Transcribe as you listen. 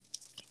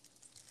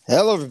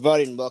Hello,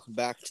 everybody, and welcome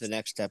back to the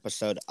next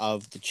episode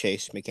of the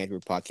Chase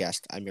McAndrew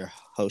podcast. I'm your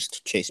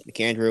host, Chase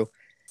McAndrew,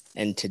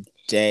 and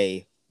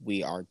today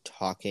we are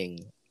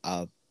talking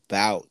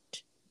about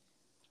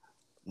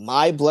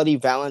My Bloody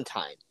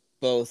Valentine,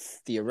 both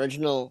the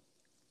original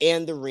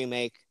and the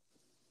remake.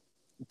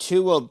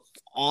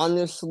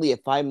 Honestly,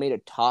 if I made a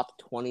top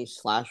 20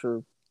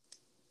 slasher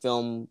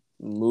film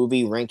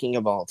movie ranking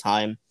of all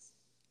time,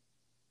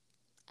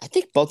 I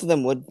think both of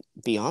them would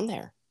be on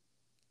there.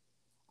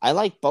 I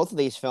like both of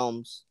these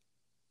films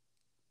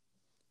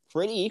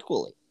pretty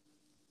equally.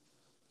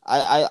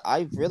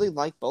 I really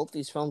like both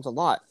these films a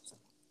lot.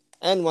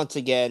 And once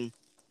again,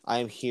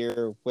 I'm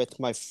here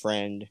with my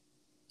friend,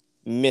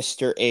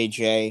 Mr.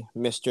 AJ.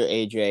 Mr.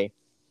 AJ,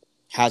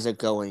 how's it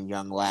going,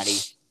 young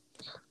laddie?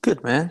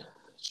 Good, man.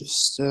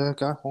 Just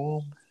got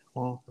home.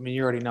 Well, I mean,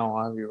 you already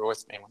know you were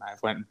with me when I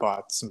went and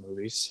bought some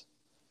movies.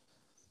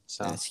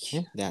 So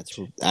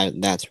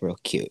That's real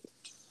cute.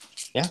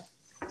 Yeah,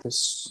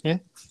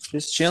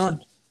 just chilling.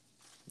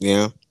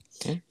 Yeah.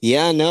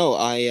 Yeah, no,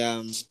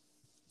 I'm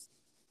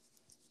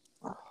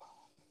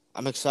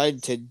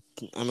excited to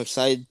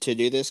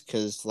do this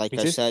because, like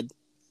I said,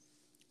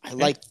 I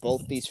like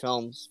both these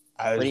films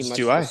pretty much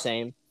the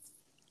same.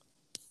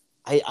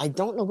 I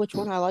don't know which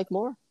one I like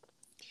more.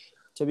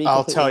 To be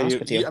I'll completely tell honest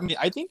with you. I mean,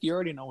 I think you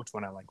already know which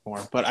one I like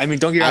more, but I mean,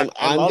 don't get me wrong.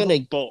 I love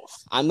them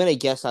both. I'm gonna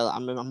guess.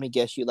 I'm gonna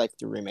guess you like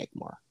the remake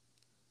more.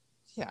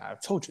 Yeah,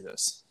 I've told you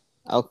this.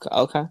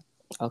 Okay.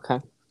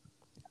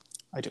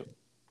 I do,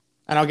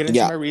 and I'll get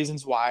into my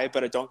reasons why.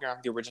 But don't get me wrong,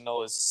 the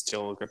original is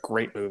still a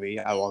great movie.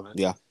 I love it.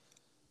 Yeah.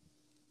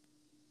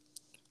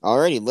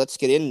 Alrighty, let's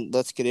get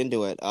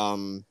into it.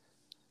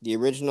 The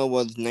original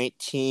was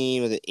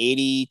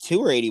 82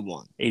 or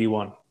 81?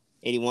 81.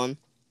 81.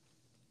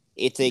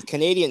 It's a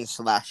Canadian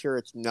slasher.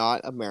 It's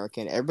not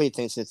American. Everybody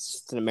thinks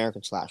it's an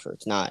American slasher.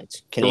 It's not.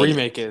 It's Canadian. The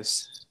remake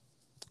is.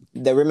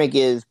 The remake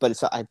is, but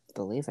I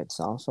believe it's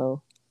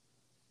also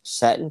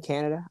set in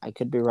Canada. I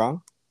could be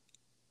wrong.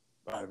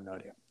 I have no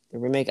idea. The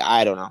remake,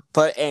 I don't know.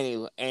 But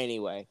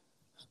anyway,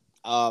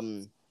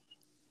 damn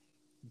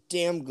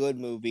good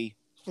movie.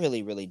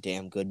 Really, really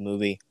damn good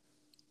movie.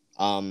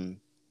 Harry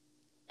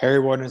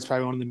Warden is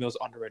probably one of the most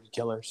underrated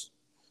killers.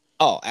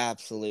 Oh,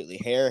 absolutely.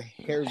 Harry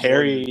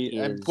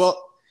is...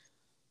 Well,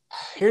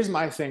 here's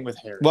my thing with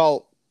Harry.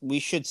 Well, we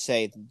should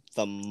say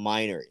the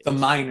minor. The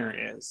minor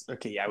is.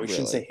 Okay, yeah, we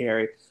should say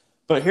Harry.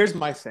 But here's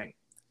my thing.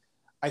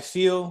 I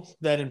feel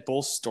that in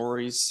both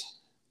stories,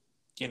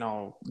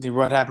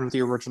 what happened with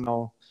the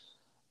original,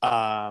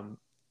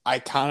 I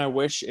kind of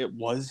wish it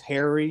was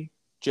Harry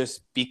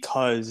just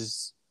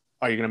because...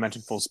 Are you going to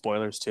mention full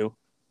spoilers too?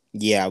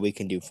 Yeah, we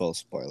can do full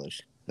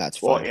spoilers. That's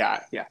fine.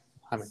 Well, yeah.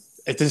 I mean,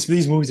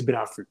 these movies have been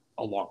out for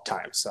a long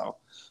time, so...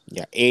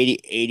 Yeah,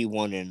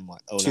 81 and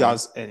what?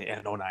 2000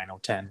 and 09,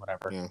 010,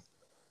 whatever.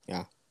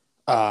 Yeah.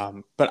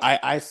 But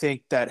I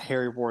think that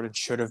Harry Warden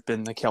should have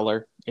been the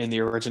killer in the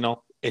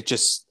original.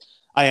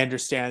 I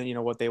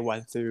understand, what they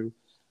went through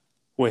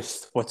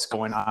with what's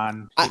going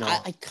on.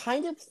 I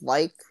kind of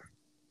like...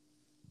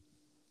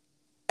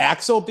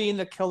 Axel being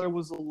the killer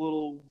was a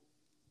little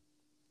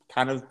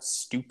kind of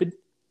stupid.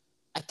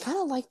 I kind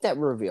of like that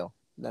reveal.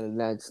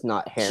 That's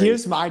not Harry.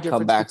 Here's my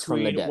difference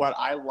between what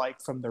I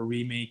like from the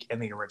remake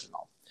and the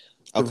original.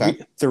 Okay.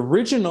 The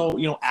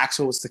original,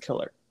 Axel was the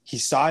killer. He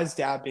saw his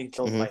dad being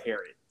killed by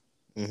Harry.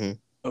 Mm-hmm.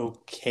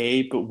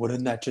 Okay, but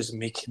wouldn't that just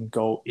make him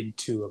go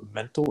into a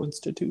mental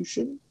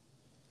institution?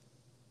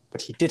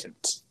 But he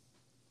didn't.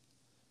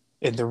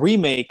 In the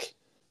remake,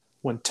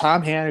 when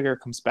Tom Hanniger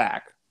comes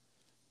back,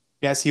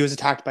 yes, he was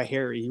attacked by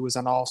Harry. He was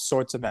on all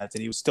sorts of meds,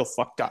 and he was still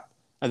fucked up.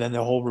 And then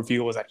the whole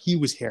reveal was that he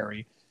was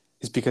Harry,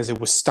 is because it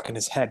was stuck in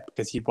his head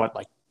because he had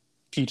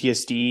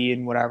PTSD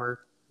and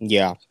whatever.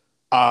 Yeah.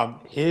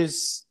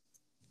 His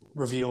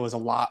reveal is a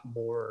lot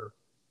more,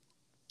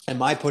 in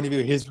my point of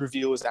view, his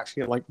reveal is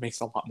actually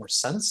makes a lot more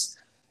sense.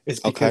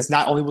 Is because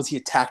not only was he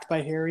attacked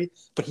by Harry,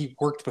 but he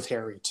worked with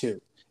Harry too.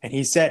 And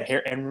he said,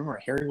 and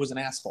remember, Harry was an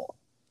asshole.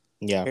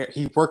 Yeah.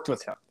 He worked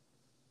with him.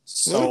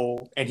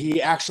 So, and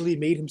he actually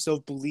made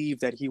himself believe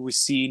that he was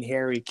seeing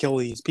Harry kill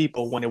these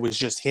people when it was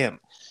just him.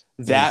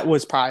 That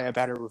was probably a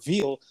better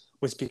reveal,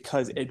 was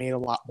because it made a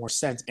lot more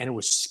sense, and it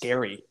was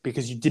scary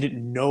because you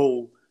didn't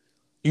know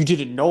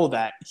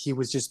that he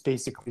was just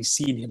basically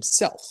seeing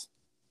himself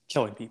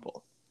killing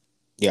people.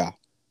 Yeah.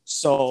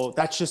 So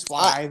that's just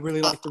why I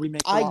really like the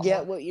remake. I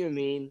get what you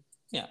mean.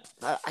 Yeah.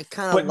 I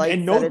kind of like.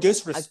 And no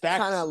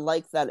disrespect. I kind of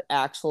like that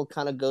Axel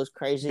kind of goes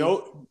crazy.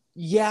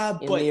 Yeah,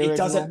 but it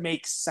doesn't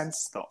make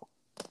sense though.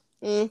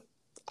 I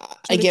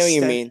get what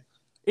you mean.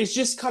 It's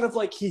just kind of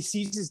like he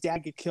sees his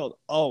dad get killed.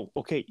 Oh,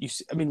 okay.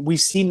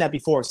 We've seen that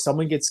before.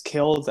 Someone gets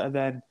killed, and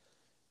then,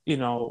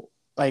 looking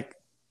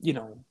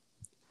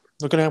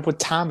up with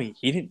Tommy,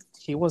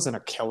 he wasn't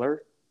a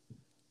killer.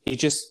 He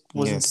just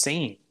was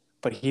insane,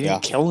 but he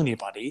didn't kill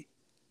anybody.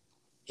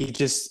 He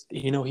just,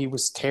 he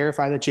was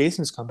terrified that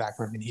Jason's come back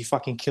from him, and he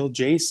fucking killed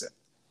Jason.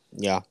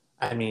 Yeah.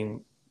 I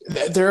mean,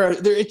 to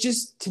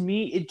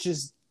me, it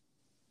just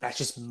That's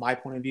just my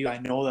point of view. I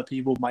know that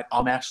people might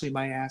actually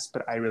my ass,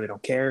 but I really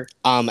don't care.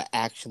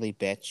 Actually,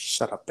 bitch.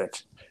 Shut up,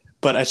 bitch.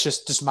 But it's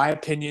just my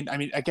opinion. I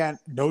mean, again,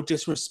 no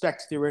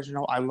disrespect to the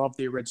original. I love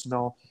the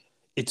original.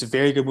 It's a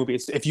very good movie.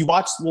 If you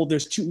watch, well,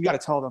 there's two. You got to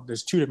tell them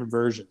there's two different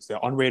versions. The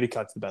unrated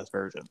cut's the best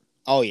version.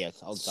 Oh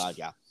yes. Oh god,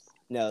 yeah.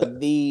 No,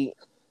 the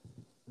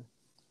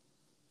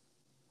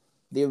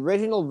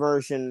original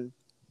version,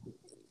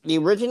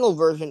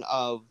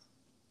 of,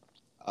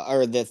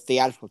 or the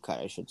theatrical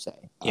cut, I should say,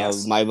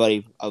 Yes.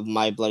 of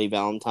My Bloody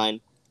Valentine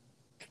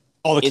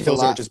All the is a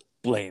kills are lot just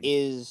lame.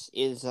 is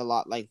a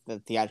lot like the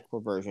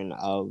theatrical version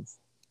of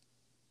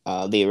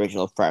the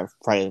original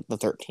Friday the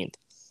 13th.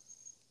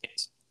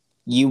 Yes.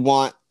 You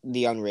want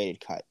the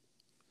unrated cut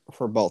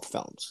for both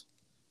films,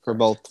 for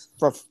both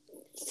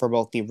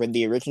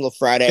the original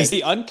Friday. Is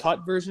the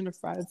uncut version of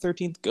Friday the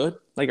 13th good?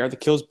 Like, are the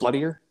kills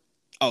bloodier?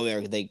 Oh,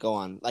 they go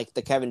on like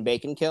the Kevin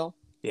Bacon kill.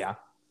 Yeah.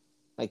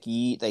 Like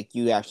you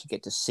actually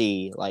get to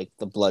see like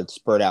the blood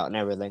spurt out and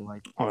everything.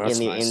 Like Oh, that's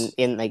nice.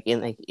 in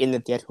the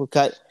theatrical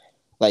cut,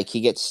 like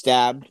he gets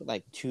stabbed.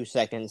 Like 2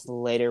 seconds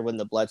later, when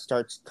the blood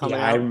starts coming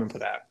Yeah, out, I remember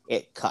that.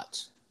 it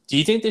cuts. Do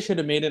you think they should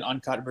have made an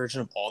uncut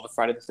version of all the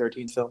Friday the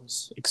 13th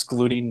films,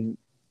 excluding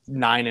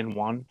 9 and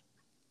 1?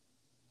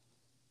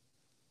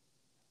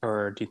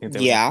 Or do you think they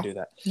would have to do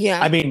that? Yeah.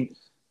 I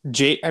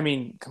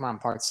mean, come on,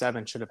 Part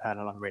 7 should have had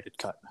an unrated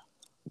cut.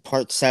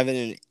 Part 7,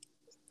 and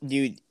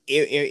dude,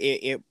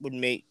 it would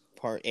make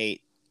Part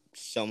 8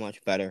 so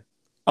much better.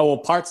 Oh, well,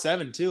 Part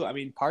 7 too. I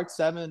mean, Part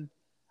 7,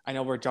 I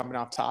know we're jumping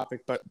off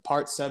topic, but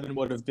Part 7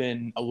 would have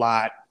been a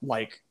lot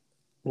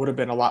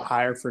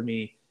higher for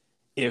me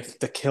if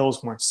the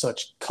kills weren't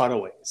such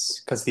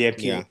cutaways, because they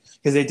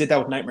did that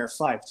with Nightmare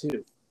 5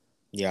 too.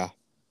 Yeah.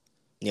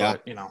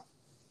 But,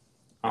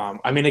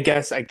 I mean, I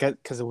guess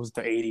because it was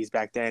the 80s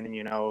back then, and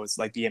it was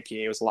like the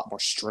MPA was a lot more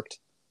strict.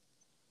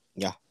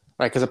 Yeah.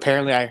 Right, because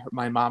apparently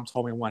my mom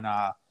told me when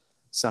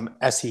some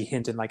SE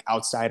hinted like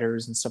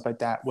Outsiders and stuff like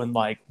that, when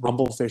like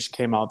Rumblefish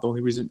came out, the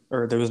only reason,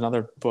 or there was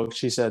another book,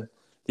 she said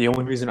the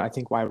only reason I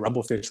think why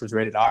Rumblefish was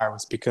rated R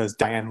was because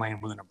Diane Lane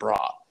was in a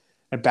bra.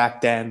 And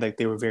back then, like,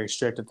 they were very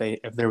strict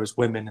if there was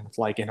women in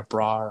a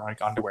bra or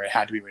like underwear, it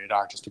had to be rated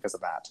R just because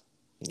of that.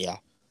 Yeah.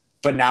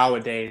 But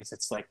nowadays,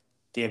 it's like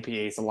the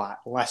MPA is a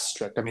lot less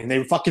strict. I mean,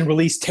 they fucking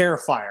released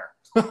Terrifier.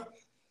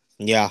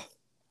 Yeah.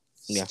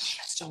 I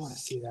still want to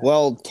see that.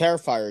 Well,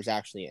 Terrifier is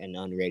actually an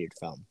unrated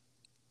film.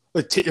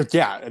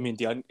 Yeah, I mean,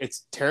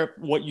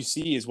 what you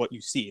see is what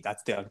you see.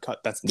 That's the uncut.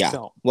 That's the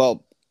film.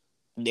 Well,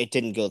 it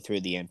didn't go through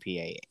the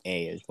MPAA,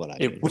 is what I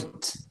mean. It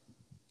wouldn't.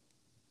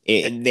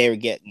 They were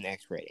getting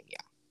X rating, yeah.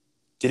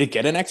 Did it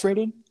get an X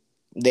rating?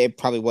 They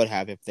probably would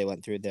have if they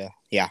went through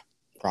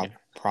probably.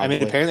 I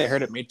mean, apparently I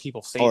heard it made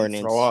people faint and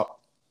throw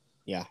up.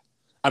 Yeah.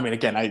 I mean,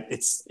 again,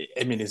 I've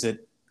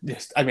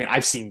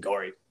seen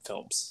gory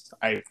films.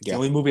 The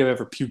only movie I've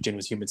ever puked in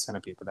was Human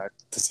Centipede, but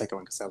the second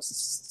one, because that was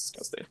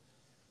disgusting.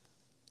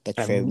 That's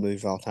your favorite movie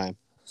of all time.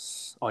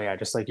 Oh yeah,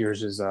 just like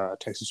yours is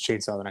Texas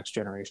Chainsaw: The Next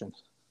Generation.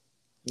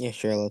 Yeah,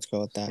 sure, let's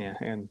go with that. Yeah,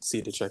 and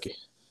See the Chucky.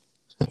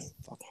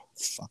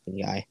 Fucking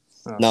guy.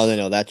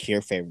 No, that's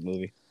your favorite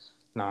movie.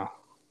 No.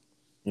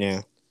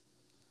 Yeah.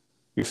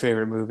 Your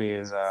favorite movie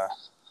is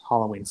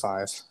Halloween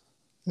 5.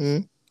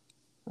 Hmm.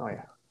 Oh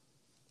yeah.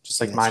 Just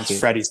like mine's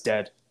cute. Freddy's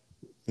Dead.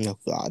 Oh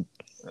God.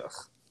 Ugh.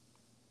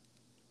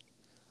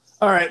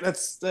 All right,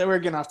 we're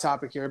getting off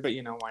topic here, but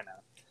why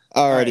not?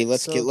 Alrighty,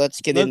 let's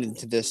get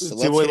into this.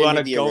 Do we want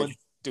to go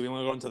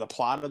into the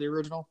plot of the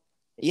original?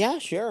 Yeah,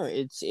 sure.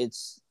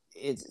 It's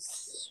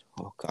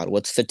oh God,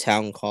 what's the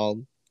town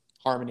called?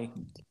 Harmony.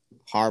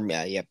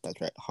 Yep, that's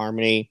right.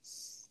 Harmony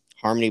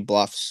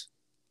Bluffs,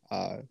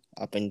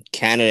 up in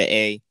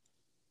Canada,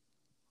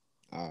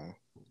 I'll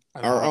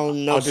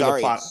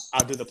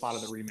do the plot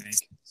of the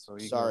remake. So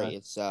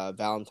it's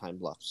Valentine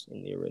Bluffs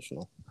in the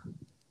original.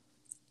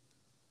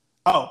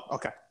 Oh,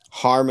 okay.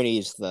 Harmony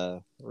is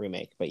the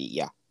remake, but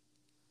yeah.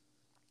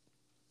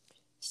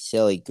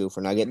 Silly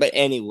goofer nugget, but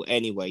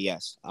anyway,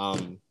 yes.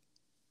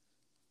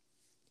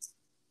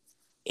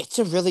 It's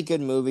a really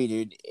good movie,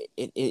 dude.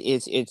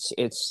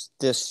 It's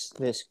this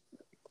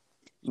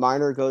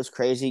miner goes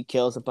crazy,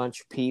 kills a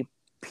bunch of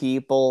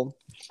people,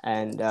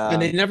 and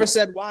they never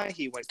said why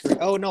he went crazy.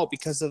 Oh no,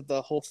 because of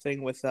the whole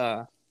thing with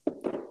what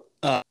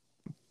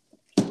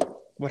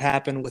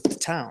happened with the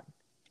town.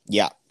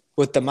 Yeah,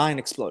 with the mine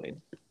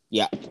exploding.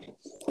 Yeah.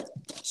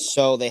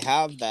 So they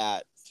have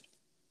that,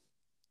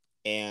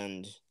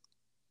 and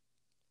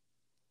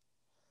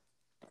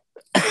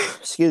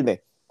excuse me.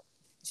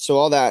 So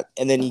all that,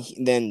 and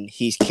then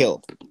he's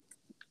killed.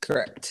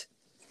 Correct.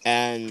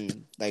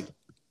 And like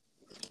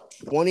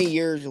 20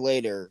 years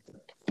later,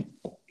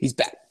 he's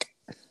back.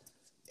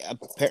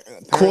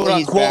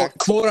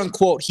 Quote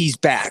unquote, he's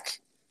back.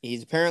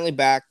 He's apparently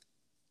back,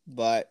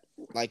 but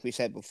like we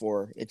said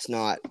before, it's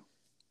not.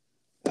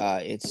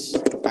 It's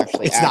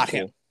not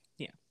him.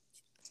 Yeah.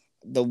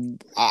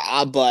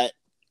 But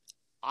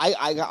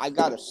I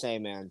gotta say,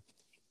 man.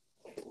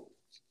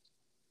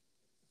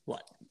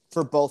 What?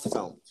 For both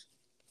films.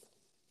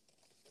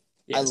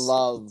 Yes.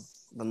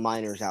 the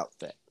miner's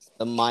outfit.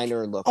 The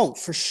miner looks Oh,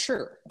 for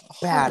sure.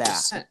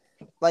 badass. 100%.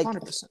 Like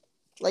 100%.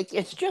 like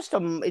it's just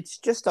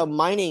a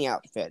mining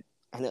outfit,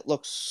 and it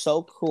looks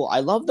so cool.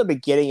 I love the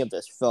beginning of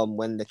this film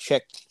when the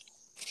chick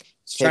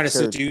He's trying to takes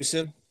her seduce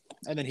him,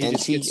 and then he and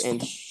just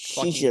gets she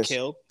fucking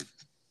killed.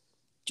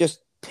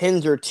 just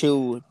pins her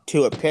to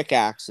a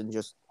pickaxe and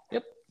just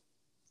Yep.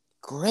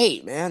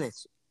 great, man.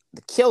 It's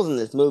the kills in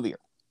this movie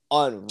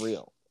are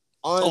unreal.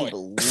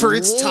 Unbelievable. For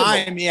its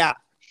time, yeah.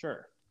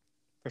 Sure.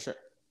 For sure.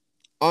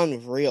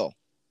 Unreal.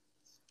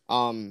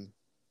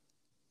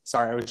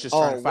 Sorry, I was just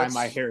trying to find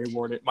my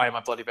my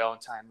Bloody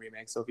Valentine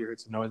remake. So if you heard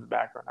some noise in the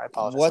background, I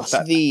apologize.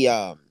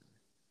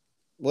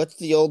 What's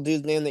the old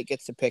dude's name that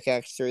gets the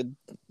pickaxe through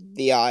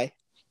the eye?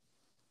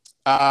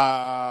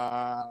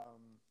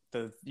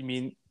 You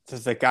mean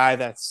the guy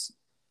that's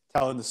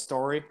telling the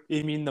story?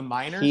 You mean the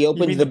miner? He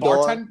opens you mean the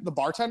door. The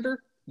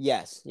bartender?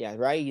 Yes, yeah,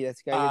 right.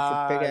 That's the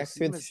guy gets the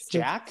pickaxe through.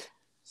 Jack.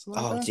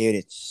 Oh, dude,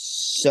 it's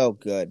so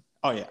good.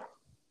 Oh yeah,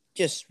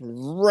 just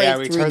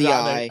right through the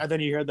eye, and then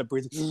you hear the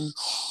breathing.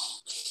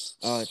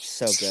 Oh, it's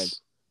so good.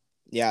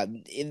 Yeah,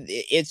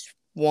 it's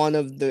one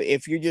of the.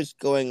 If you're just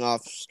going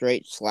off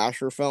straight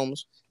slasher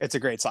films, it's a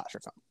great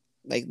slasher film.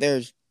 Like,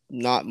 there's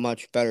not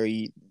much better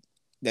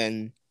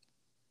than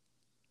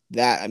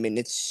that. I mean,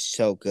 it's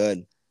so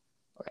good.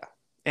 Oh yeah,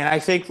 and I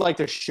think like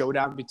the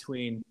showdown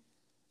between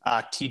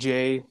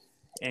TJ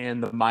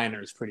and the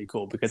miner is pretty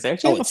cool because they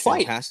actually have a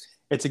fight. Fantastic.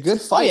 It's a good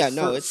fight. Oh yeah,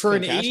 no, it's for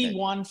fantastic. An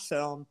 81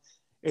 film.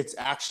 It's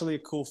actually a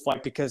cool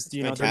fight because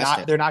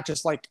fantastic. they're not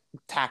just like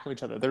tackling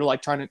each other. They're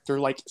like they're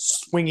like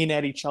swinging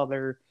at each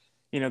other.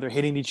 They're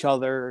hitting each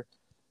other,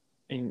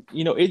 and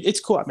it's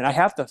cool. I mean, I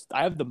have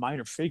the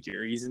minor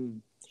figure. He's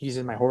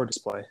in my horror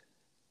display.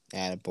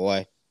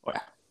 Attaboy. Oh,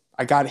 yeah.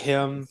 I got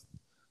him.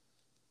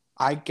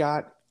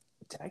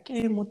 Did I get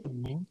him with the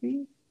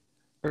movie?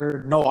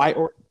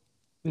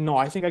 No,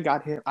 I think I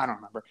got him. I don't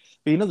remember.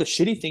 But the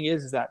shitty thing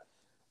is that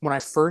when I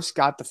first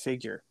got the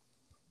figure,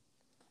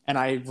 and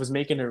I was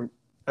making a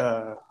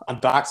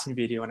unboxing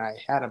video, and I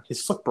had him,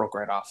 his foot broke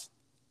right off.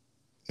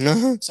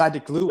 So I had to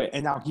glue it,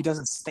 and now he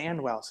doesn't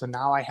stand well. So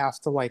now I have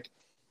to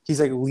he's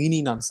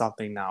leaning on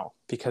something now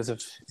because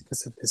of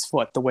his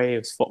foot, the way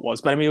his foot was.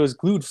 But I mean, it was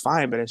glued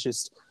fine, but it's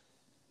just,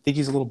 I think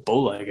he's a little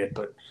bow-legged.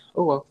 But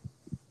oh well.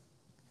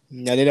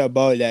 A little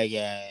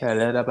bow-legged. A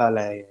little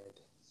bow-legged.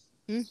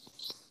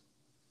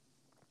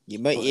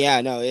 But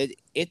yeah, no,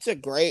 it's a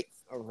great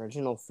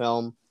original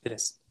film. It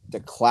is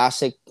the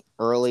classic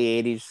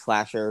early '80s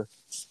slasher.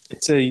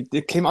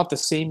 It came out the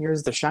same year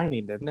as The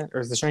Shining, didn't it? Or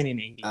is The Shining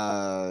 80?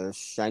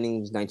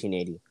 Shining's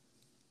 1980.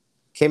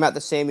 Came out the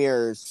same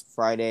year as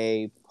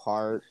Friday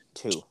Part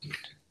 2.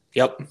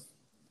 Yep.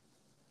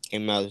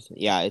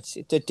 Yeah, it's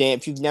a damn.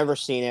 If you've never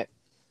seen it,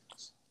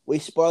 we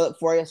spoil it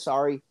for you.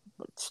 Sorry,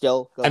 but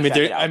still, go check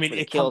it out.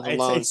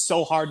 It's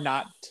so hard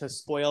not to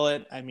spoil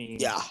it. I mean,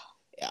 yeah.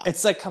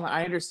 It's like, come on.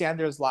 I understand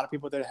there's a lot of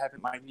people that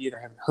either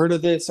haven't heard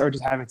of this or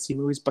just haven't seen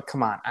movies. But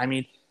come on, I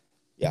mean,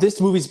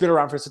 this movie's been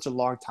around for such a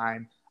long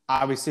time.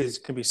 Obviously, this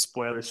could be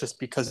spoilers just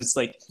because it's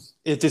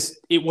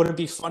it wouldn't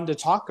be fun to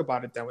talk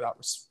about it then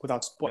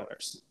without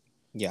spoilers.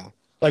 Yeah.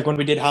 Like when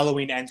we did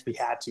Halloween Ends, we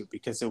had to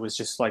because it was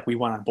just like we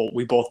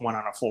both went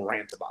on a full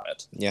rant about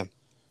it. Yeah.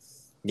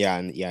 Yeah,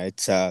 and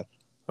it's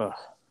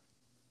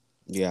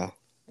yeah.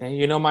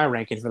 And my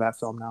ranking for that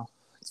film now.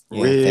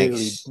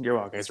 Thanks. You're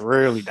welcome. It's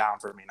really down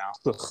for me now.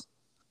 Ugh.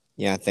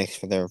 Yeah, thanks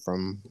for the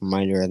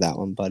reminder of that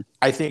one, bud.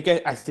 I think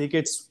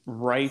it's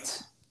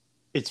right.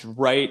 It's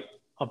right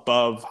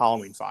above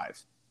Halloween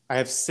 5. I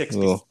have 6.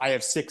 I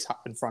have 6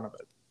 in front of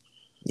it.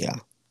 Yeah.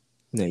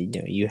 No,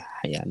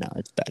 no,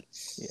 it's bad.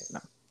 Yeah, no.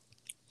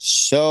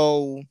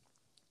 So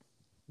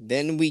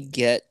then we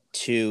get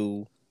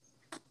to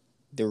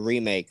the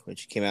remake,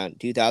 which came out in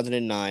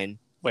 2009.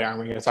 Wait, aren't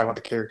we going to talk about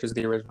the characters of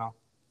the original?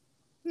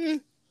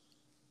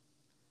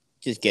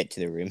 Just get to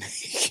the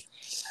remake.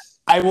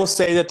 I will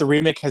say that the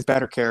remake has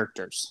better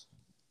characters.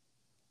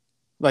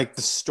 Like,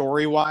 the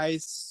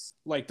story-wise,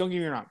 don't get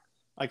me wrong.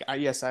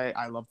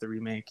 I love the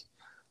remake,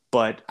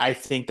 but I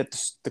think that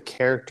the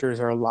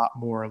characters are a lot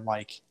more,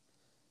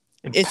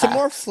 It's a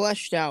more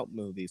fleshed out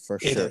movie, for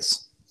sure. It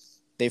is.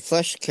 They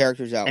fleshed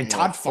characters out and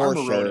more. Todd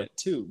Farmer wrote it,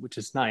 too, which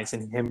is nice.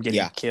 And him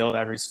getting killed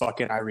after his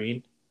fucking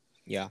Irene.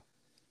 Yeah.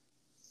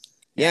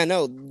 Yeah,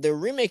 no, the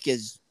remake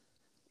is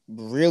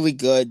really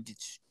good.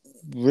 It's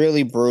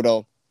really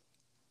brutal.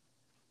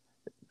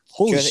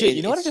 Holy shit!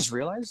 You know what I just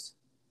realized?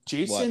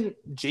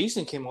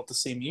 Jason came out the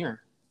same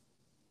year.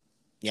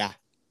 Yeah.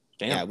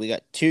 Damn. Yeah, we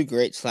got 2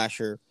 great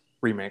slasher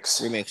remakes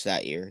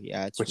that year.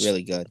 Yeah, it's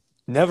really good.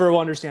 Never will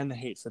understand the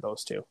hate for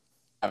those two.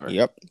 Ever.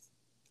 Yep.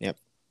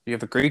 You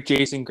have a great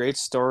Jason, great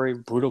story,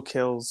 brutal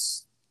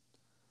kills.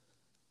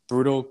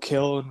 Brutal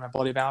kill in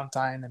Bloody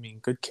Valentine. I mean,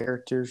 good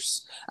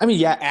characters. I mean,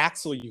 yeah,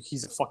 Axel,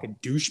 he's a fucking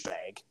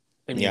douchebag.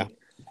 I mean,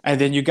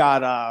 and then you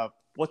got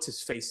what's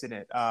his face in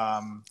it?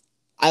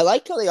 I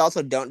like how they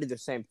also don't do the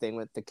same thing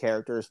with the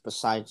characters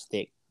besides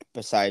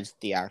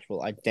the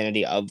actual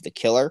identity of the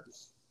killer.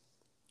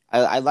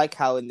 I like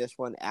how in this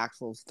one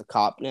Axel's the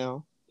cop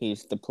now.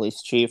 He's the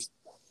police chief.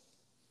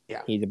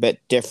 Yeah. He's a bit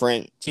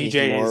different. He's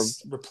TJ more.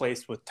 is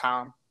replaced with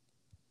Tom.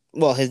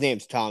 Well, his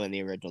name's Tom in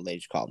the original. They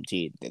just call him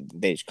T.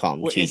 They just call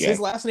him Wait, TJ. is his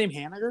last name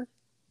Haniger?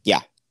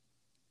 Yeah.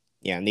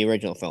 Yeah, in the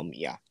original film,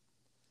 yeah.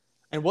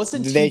 And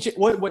wasn't They- TJ?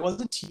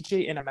 Wasn't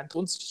TJ in a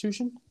mental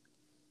institution?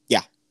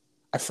 Yeah.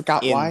 I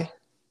forgot In- why.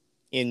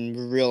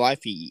 In real life,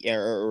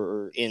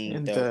 or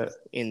in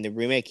the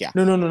remake, yeah.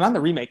 No, not in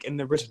the remake. In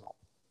the original.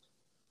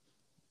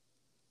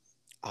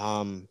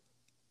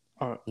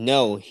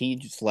 No, he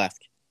just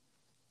left.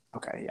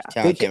 Okay, yeah.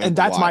 I can't And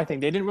that's why. my thing.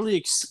 They didn't really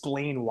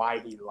explain why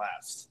he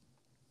left.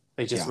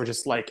 They just were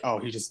just like, oh,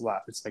 he just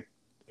left. It's like,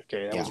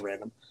 okay, that was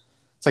random.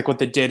 It's like what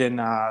they did in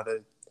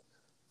the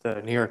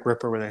New York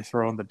Ripper, where they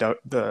throw in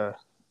the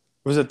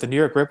was it the New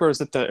York Ripper, or was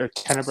it the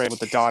Tenebrae with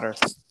the daughter?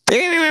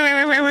 I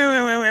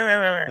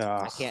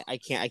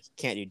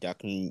can't do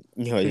duck noises,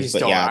 Please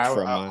but yeah, don't. it's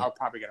from. I'll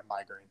probably get a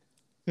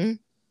migraine.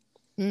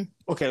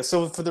 Okay,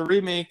 so for the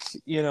remake,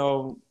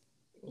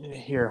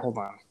 here, hold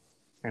on.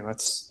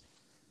 Okay,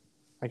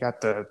 I got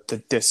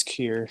the disc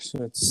here,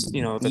 so it's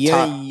the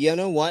top. You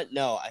know what?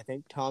 No, I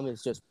think Tom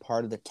is just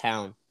part of the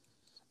town.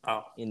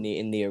 Oh, in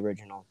the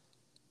original.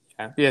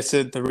 Yeah.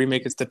 So the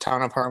remake is the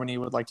town of Harmony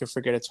would like to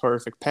forget its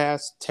horrific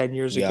past. 10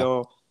 years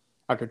ago,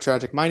 after a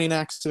tragic mining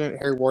accident,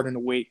 Harry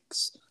Warden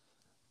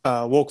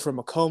woke from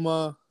a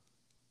coma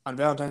on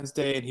Valentine's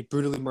Day, and he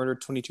brutally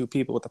murdered 22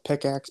 people with a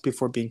pickaxe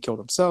before being killed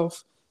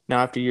himself.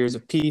 Now, after years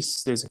of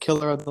peace, there's a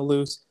killer on the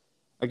loose,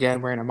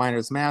 again wearing a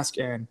miner's mask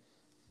and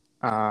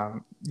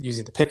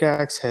using the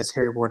pickaxe. Has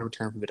Harry Warden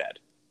returned from the dead?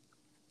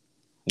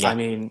 Yeah. I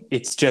mean,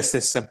 it's just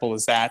as simple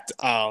as that.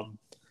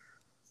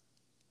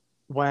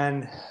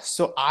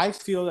 So I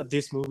feel that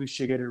this movie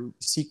should get a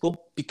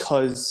sequel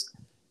because,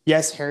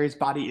 yes, Harry's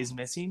body is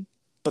missing,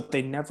 but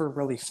they never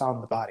really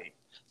found the body.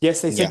 Yes,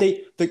 they said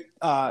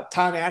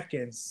Tom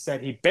Atkins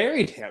said he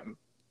buried him,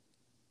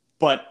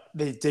 but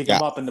they dig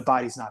him up and the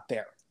body's not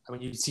there. I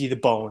mean, you see the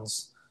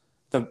bones,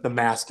 the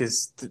mask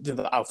is,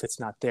 the outfit's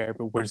not there,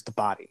 but where's the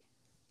body?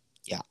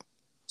 Yeah.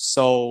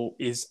 So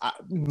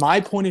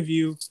my point of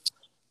view,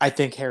 I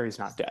think Harry's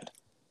not dead.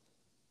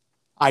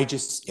 I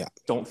just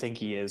don't think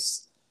he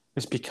is.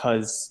 Just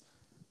because,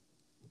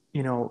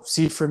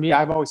 see, for me,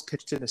 I've always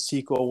pitched in a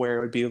sequel where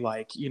it would be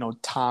like,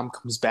 Tom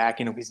comes back,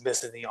 he's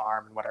missing the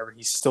arm and whatever.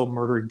 He's still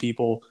murdering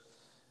people.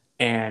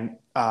 And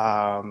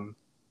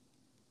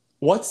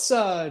what's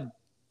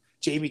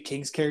Jamie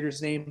King's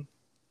character's name?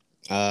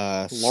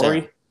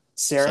 Laurie?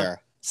 Sarah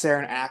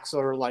and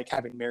Axel are like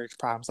having marriage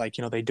problems. Like,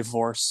 they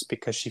divorced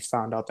because she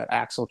found out that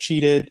Axel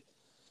cheated.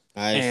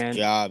 Nice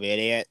job,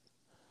 idiot.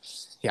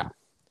 Yeah.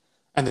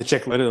 And the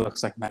chick literally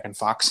looks like Megan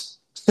Fox.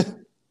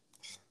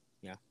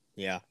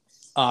 Yeah.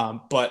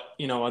 But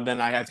and then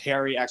I have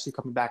Harry actually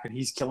coming back and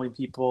he's killing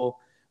people.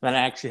 And then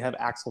I actually have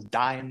Axel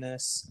die in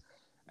this.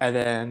 And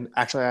then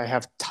actually I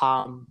have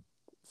Tom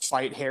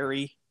fight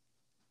Harry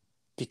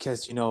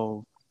because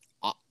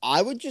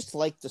I would just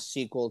like the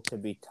sequel to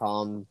be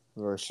Tom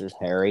versus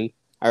Harry.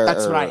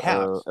 That's what I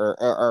have.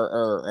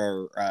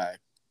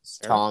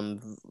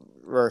 Tom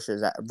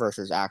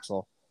versus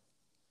Axel.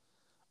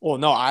 Well,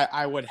 no,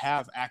 I would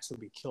have Axel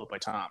be killed by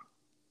Tom.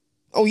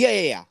 Oh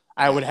yeah.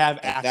 I would have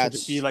Axel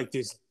just be like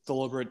this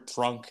deliberate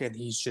drunk and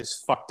he's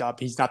just fucked up.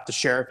 He's not the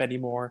sheriff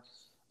anymore.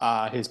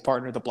 His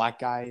partner, the black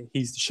guy,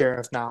 he's the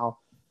sheriff now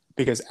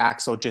because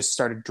Axel just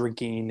started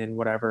drinking and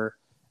whatever.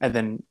 And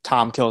then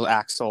Tom kills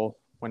Axel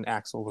when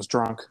Axel was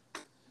drunk.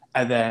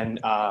 And then,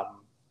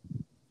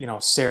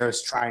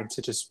 Sarah's trying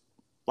to just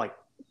like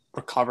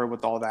recover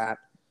with all that.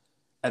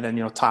 And then,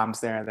 Tom's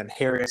there. And then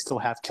Harry I still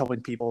have killing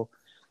people.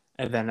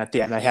 And then at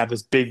the end, I have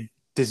this big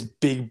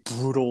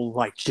brutal,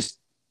 like just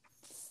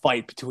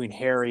fight between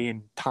Harry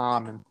and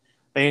Tom, and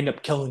they end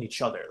up killing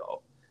each other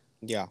though.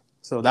 Yeah.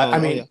 So that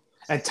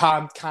and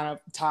Tom,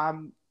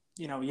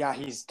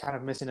 he's kind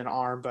of missing an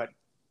arm, but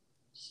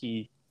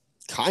he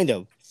kind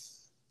of.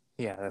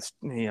 Yeah, that's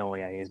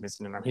he's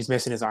missing an arm. He's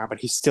missing his arm, but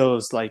he still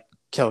is like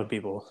killing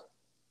people.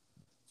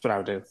 That's what I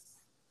would do.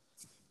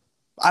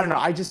 I don't know.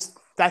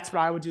 That's what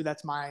I would do.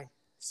 That's my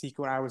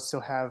sequel. I would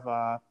still have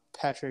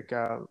Patrick,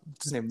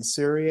 what's his name,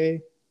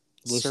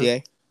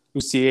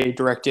 Lucier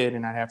directed,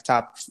 and I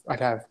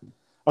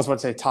was about to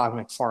say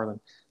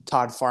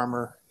Todd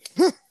Farmer.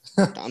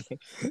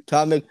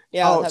 Todd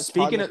yeah. Oh,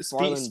 speaking of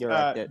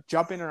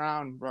jumping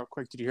around real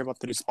quick, did you hear about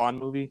the new Spawn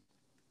movie?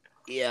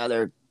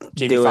 Yeah,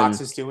 Jamie Foxx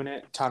is doing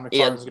it. Todd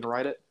McFarlane's going to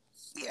write it.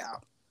 Yeah.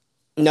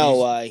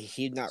 No,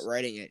 he's not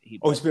writing it. He's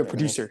going to be a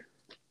producer.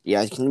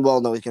 Yeah, he's going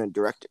to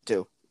direct it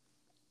too.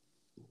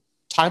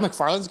 Todd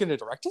McFarlane's going to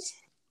direct it?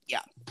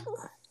 Yeah.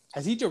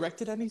 Has he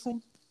directed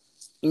anything?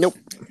 Nope.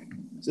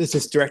 Is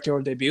this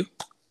directorial debut?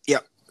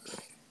 Yep. Do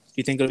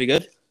you think it'll be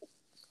good?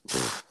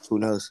 Who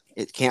knows?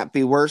 It can't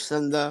be worse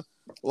than the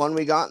one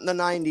we got in the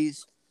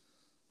 90s.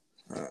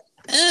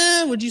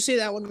 Would you say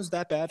that one was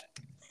that bad?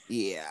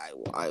 Yeah,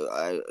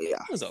 yeah.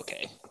 It was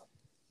okay.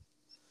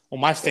 Well,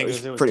 my thing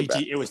was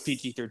it was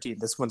PG-13.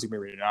 This one's gonna be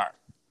rated R.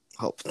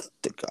 Hope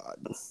to God.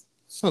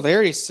 Well, they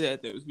already said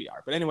it was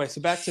VR. But anyway,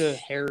 so back to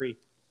Harry.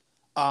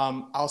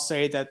 I'll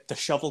say that the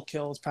shovel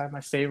kill is probably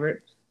my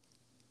favorite.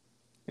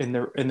 in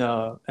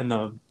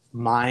the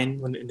mine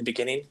when in the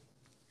beginning.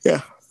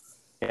 Yeah.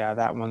 Yeah,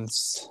 that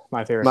one's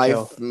my favorite My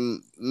kill.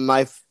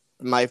 my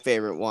my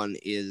favorite one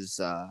is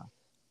Tom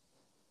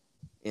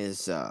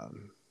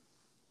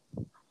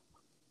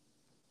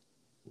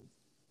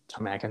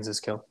Atkins'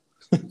 kill.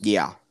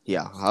 yeah.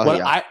 Oh What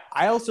yeah.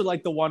 I also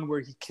like the one where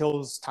he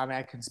kills Tom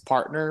Atkins'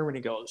 partner when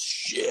he goes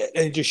shit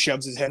and he just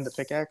shoves his head in the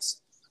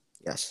pickaxe.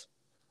 Yes.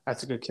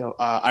 That's a good kill.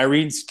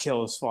 Irene's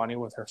kill is funny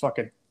with her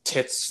fucking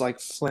tits like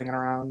flinging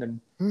around and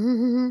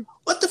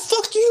what the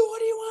fuck you? What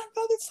do you want,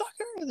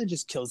 motherfucker? And then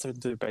just kills her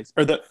through the base.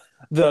 Or the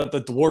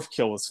dwarf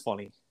kill was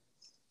funny.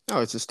 Oh,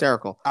 it's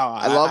hysterical. Oh,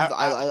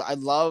 I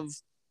love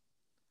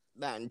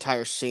that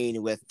entire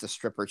scene with the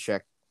stripper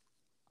chick.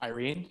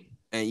 Irene.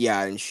 And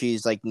yeah, and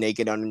she's like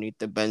naked underneath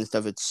the bed and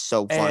stuff. It's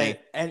so funny.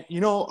 And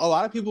you know, a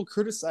lot of people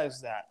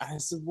criticize that. I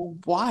said, well,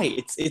 why?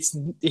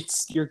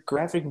 It's your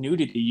graphic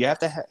nudity. You have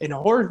to have in a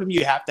horror film.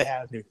 You have to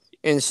have nudity,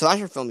 In a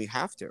slasher film, you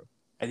have to.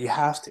 and you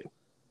have to.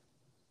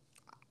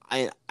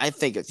 I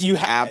think it's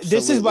absolutely.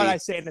 This is what I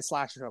say in the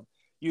slasher film.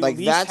 You like at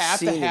least that have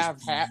to scene have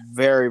is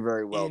very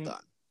very well done.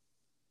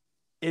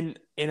 In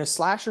a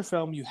slasher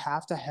film, you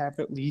have to have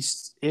at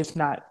least, if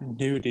not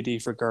nudity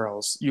for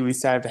girls, you at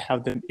least have to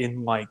have them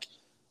in like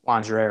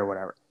lingerie or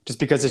whatever. Just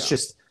because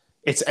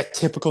it's a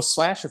typical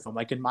slasher film.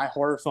 Like in my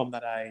horror film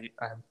that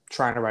I'm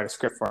trying to write a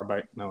script for,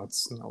 but no,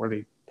 it's not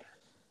really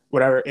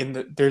whatever.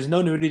 There's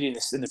no nudity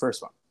in the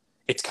first one.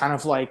 It's kind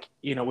of like,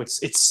 you know,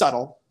 it's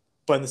subtle,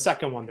 but in the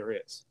second one there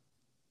is.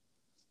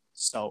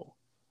 So,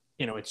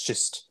 you know, it's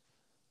just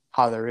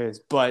how there is.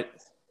 But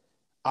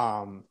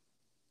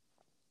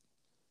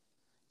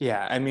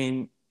yeah, I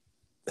mean,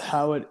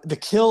 the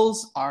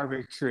kills are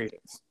very creative.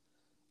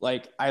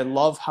 Like I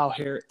love how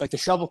Harry, like the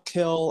shovel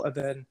kill, and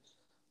then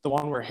the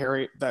one where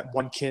Harry, that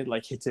one kid,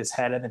 like hits his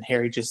head, and then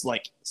Harry just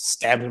like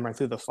stabs him right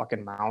through the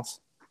fucking mouth.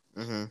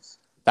 Mm-hmm.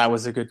 That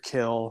was a good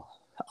kill.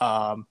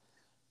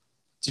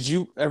 Did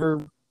you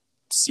ever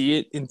see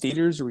it in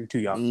theaters, or were you too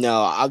young?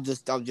 No, I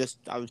was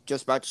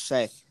just about to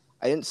say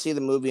I didn't see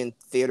the movie in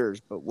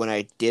theaters, but when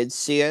I did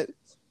see it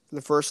for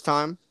the first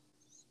time,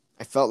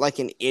 I felt like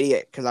an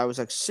idiot because I was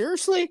like,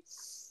 seriously,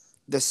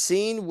 the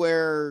scene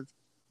where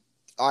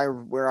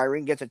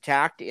Irene gets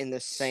attacked in the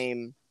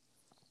same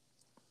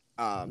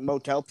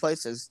motel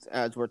place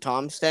as where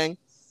Tom's staying.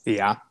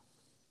 Yeah.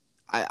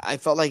 I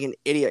felt like an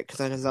idiot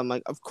because I'm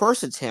like, of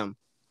course it's him.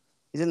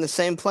 He's in the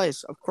same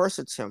place. Of course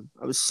it's him.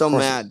 I was so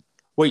mad.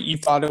 Wait,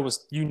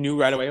 you knew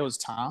right away it was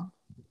Tom?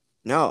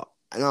 No,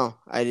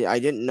 I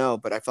didn't know,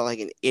 but I felt like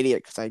an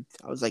idiot because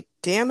I was like,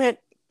 damn it,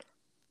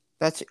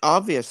 that's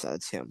obvious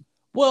that's him.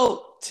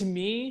 Well, to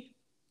me,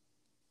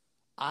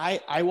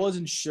 I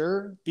wasn't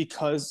sure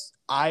because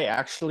I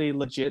actually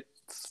legit.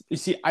 You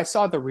see, I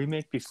saw the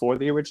remake before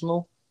the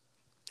original,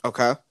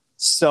 Okay.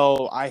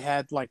 so I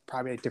had like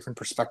probably different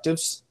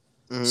perspectives.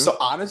 Mm-hmm. So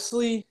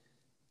honestly,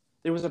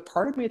 there was a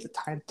part of me at the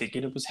time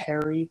thinking it was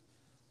Harry,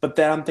 but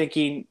then I'm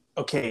thinking,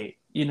 okay,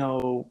 you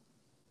know,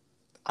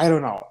 I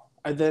don't know.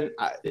 And then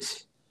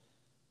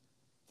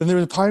there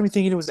was a part of me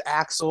thinking it was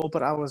Axel,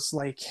 but I was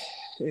like,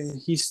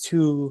 he's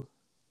too.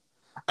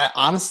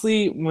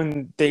 Honestly,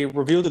 when they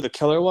revealed who the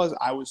killer was,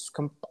 I was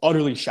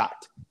utterly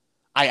shocked.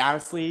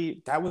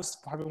 That was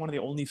probably one of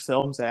the only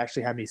films that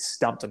actually had me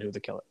stumped on who the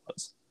killer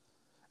was.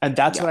 And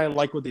that's what I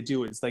like what they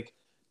do. Is like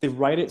they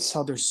write it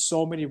so there's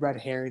so many red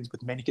herrings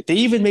with many. They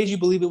even made you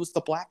believe it was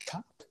the black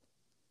cop.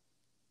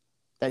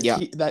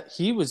 That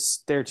he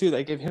was there too.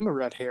 They gave him a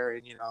red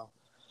herring, you know.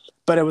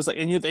 But it was like,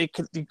 and you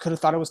could have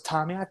thought it was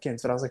Tom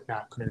Atkins, but I was like,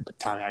 nah, couldn't have been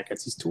Tom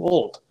Atkins. He's too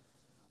old.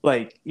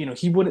 Like, you know,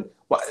 he wouldn't.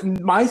 Well,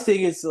 my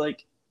thing is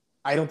like,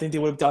 I don't think they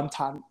would have done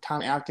Tom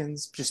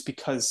Atkins just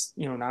because,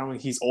 you know, not only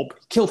he's old, but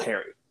he killed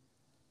Harry.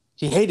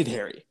 He hated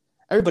Harry.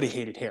 Everybody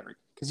hated Harry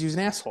because he was an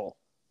asshole.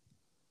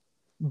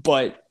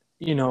 But,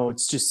 you know,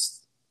 it's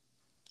just,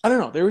 I don't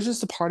know. There was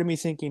just a part of me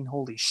thinking,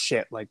 holy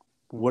shit, like,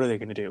 what are they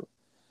going to do?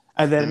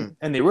 And then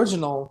in the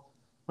original,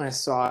 when I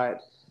saw it,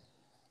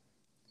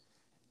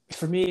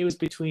 for me, it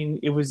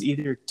was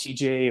either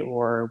TJ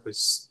or it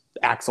was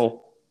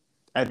Axel.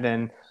 And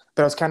then,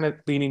 but I was kind of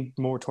leaning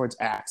more towards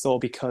Axel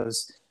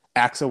because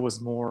Axel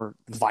was more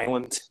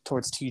violent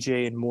towards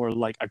TJ and more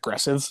like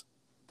aggressive.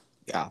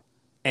 Yeah.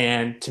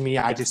 And to me,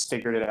 I just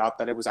figured it out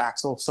that it was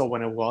Axel. So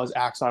when it was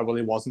Axel, I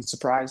really wasn't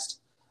surprised.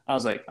 I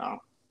was like, oh,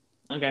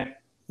 okay.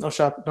 No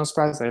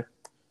surprise there.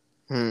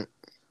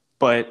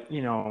 But,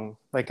 you know,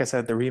 like I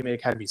said, the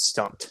remake had me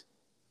stumped.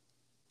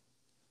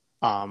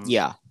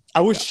 Yeah. I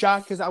was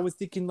shocked because I was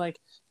thinking like,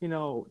 you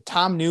know,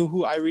 Tom knew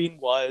who Irene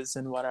was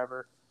and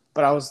whatever.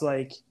 But I was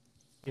like,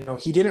 you know,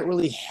 he didn't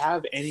really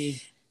have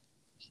any.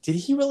 Did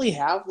he really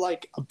have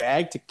like a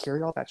bag to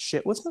carry all that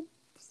shit with him?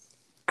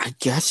 I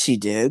guess he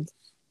did.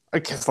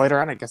 Because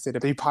later on, I guess they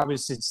did. But he probably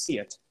just didn't see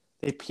it.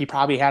 He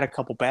probably had a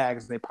couple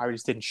bags and they probably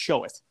just didn't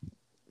show it.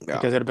 Yeah.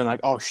 Because it'd have been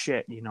like, oh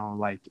shit, you know,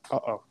 like,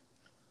 uh-oh.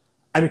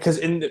 I mean, because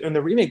in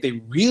the remake,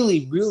 they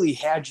really, really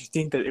had you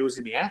think that it was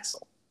going to be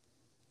Axel.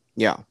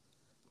 Yeah.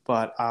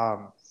 But,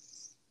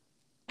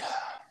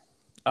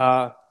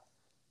 yeah,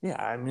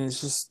 I mean,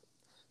 it's just,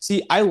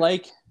 See, I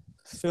like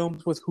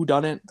films with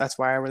whodunit. That's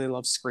why I really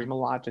love Scream a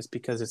lot, just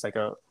because it's like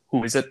a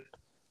who is it?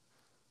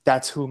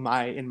 That's who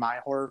in my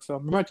horror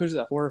film. Remember I told you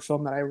that horror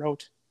film that I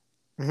wrote,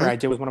 or Mm-hmm. I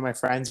did with one of my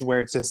friends, where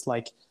it's just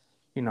like,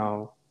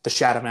 the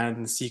Shadow Man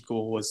in the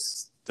sequel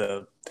was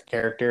the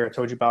character I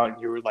told you about,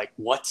 and you were like,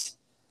 what?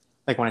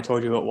 Like when I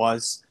told you who it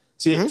was.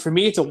 See, Mm-hmm. for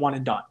me, it's a one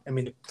and done. I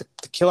mean,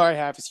 the killer I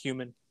have is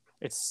human.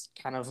 It's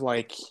kind of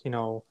like,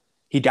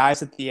 he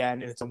dies at the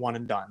end and it's a one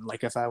and done.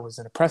 Like if I was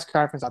in a press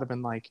conference, I'd have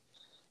been like,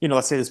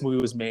 let's say this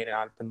movie was made and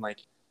I'd have been like,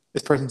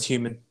 this person's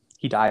human.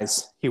 He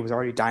dies. He was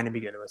already dying to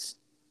begin with,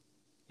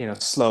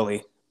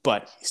 slowly,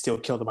 but he still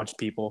killed a bunch of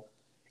people.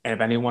 And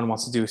if anyone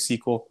wants to do a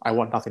sequel, I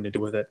want nothing to do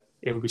with it.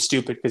 It would be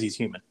stupid because he's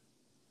human.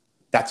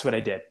 That's what I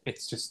did.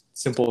 It's just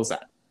simple as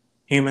that.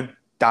 Human,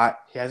 die.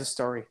 He has a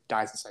story,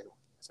 dies in cycle.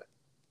 That's it.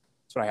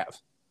 That's what I have.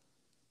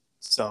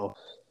 So,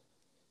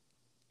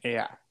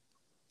 yeah.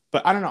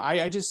 But I don't know.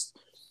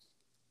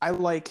 I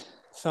like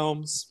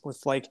films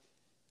with like,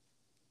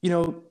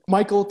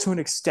 Michael to an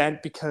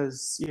extent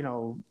because,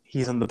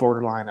 he's on the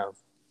borderline of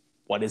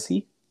what is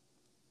he?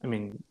 I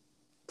mean,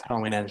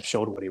 Halloween Ends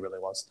showed what he really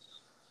was.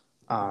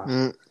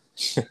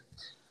 Mm-hmm.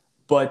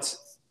 But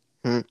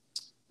Mm-hmm.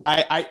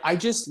 I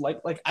just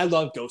like I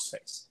love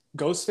Ghostface.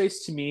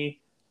 Ghostface to me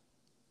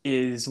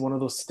is one of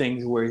those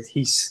things where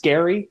he's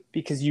scary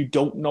because you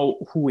don't know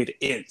who it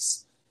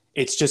is.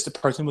 It's just a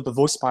person with a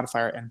voice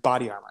modifier and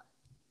body armor.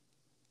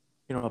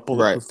 A Right.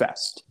 bulletproof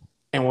vest.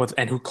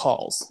 And who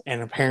calls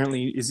and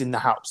apparently is in the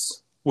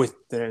house with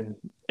the.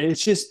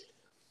 It's just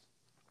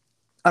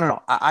I don't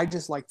know. I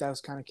just like those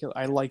kind of kill.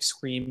 I like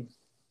Scream.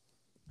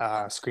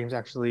 Scream's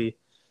actually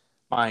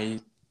my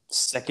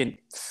second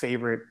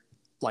favorite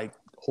like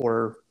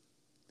horror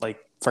like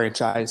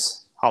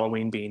franchise.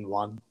 Halloween being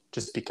one,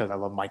 just because I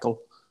love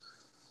Michael.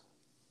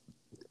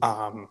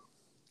 I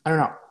don't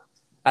know.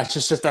 That's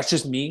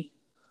just me.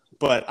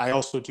 But I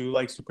also do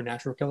like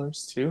supernatural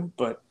killers too.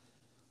 But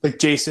like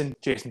Jason's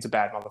a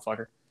bad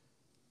motherfucker.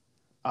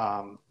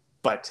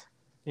 But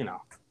you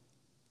know,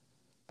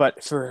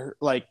 but for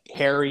like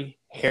Harry,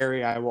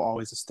 I will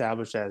always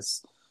establish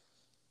as,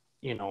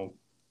 you know,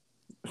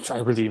 I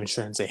really even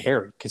shouldn't say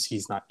Harry because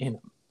he's not in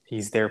him.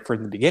 He's there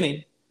from the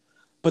beginning.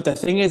 But the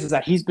thing is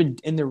that he's been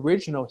in the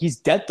original. He's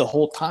dead the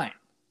whole time.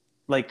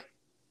 Like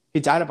he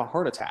died of a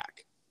heart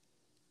attack,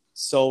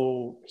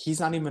 so he's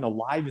not even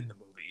alive in the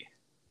movie.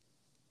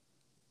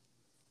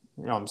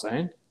 You know what I'm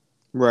saying?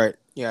 Right.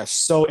 Yes.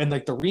 So in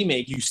like the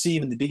remake, you see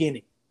him in the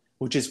beginning,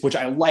 which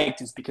I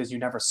liked, is because you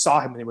never saw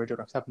him in the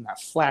original except in that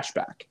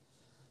flashback.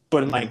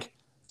 But in like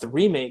the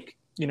remake,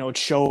 you know, it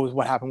shows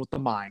what happened with the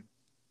mine,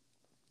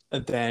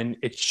 and then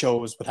it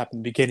shows what happened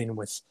in the beginning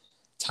with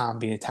Tom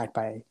being attacked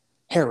by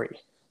Harry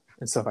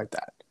and stuff like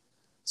that.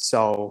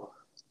 So,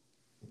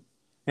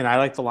 and I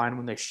like the line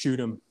when they shoot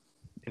him,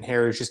 and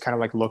Harry just kind of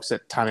like looks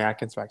at Tommy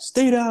Atkins like,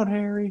 "Stay down,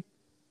 Harry,"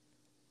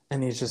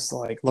 and he's just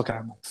like looking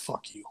at him like,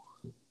 "Fuck you."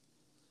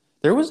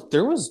 There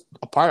was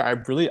a part I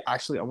really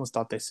actually almost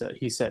thought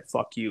he said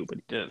 "fuck you," but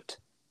he didn't.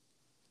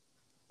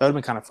 That would have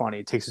been kind of funny.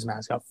 He takes his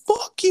mask off.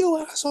 "Fuck you,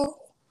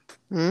 asshole."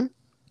 Hmm.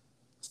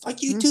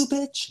 "Fuck you too,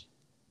 bitch."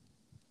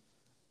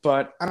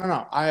 But I don't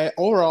know. I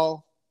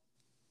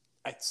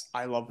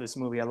love this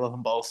movie. I love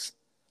them both.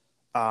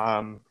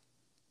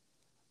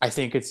 I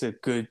think it's a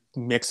good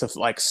mix of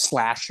like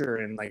slasher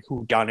and like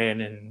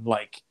whodunit and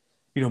like,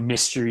 you know,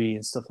 mystery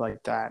and stuff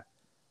like that.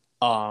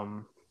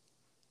 Um,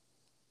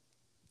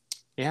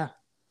 yeah,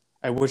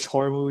 I wish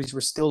horror movies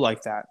were still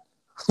like that.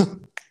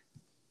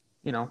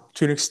 You know,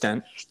 to an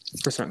extent,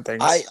 for certain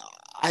things.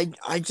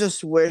 I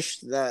just wish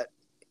that,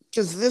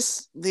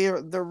 because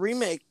the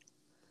remake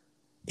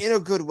in a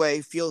good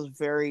way feels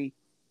very.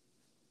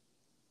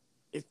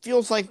 It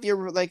feels like the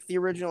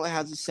original. It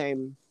has the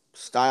same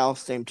style,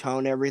 same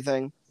tone,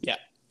 everything. Yeah,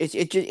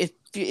 It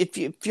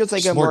feels like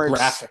it's a more more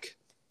graphic.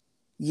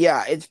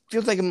 yeah. It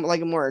feels like a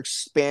more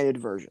expanded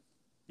version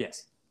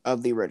Yes,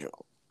 of the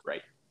original.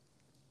 right.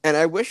 And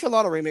I wish a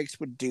lot of remakes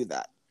would do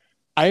that.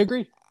 I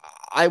agree.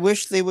 I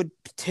wish they would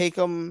take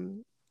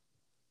them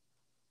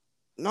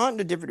not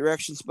into different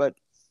directions, but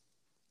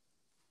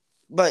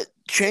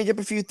change up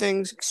a few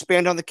things,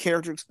 expand on the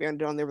character,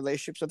 expand on the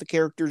relationships of the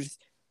characters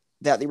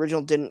that the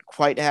original didn't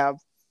quite have,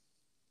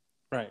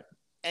 Right.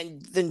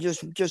 and then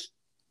just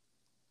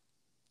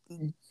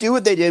do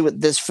what they did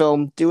with this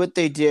film. Do what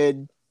they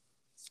did,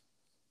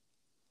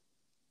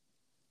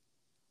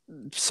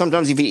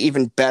 sometimes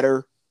even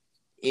better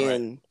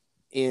in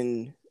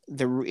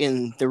the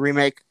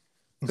remake.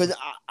 Because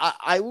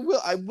I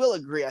will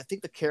agree. I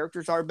think the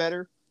characters are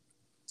better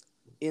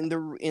in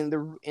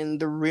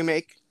the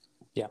remake.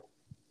 Yeah.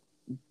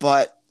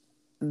 But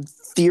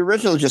the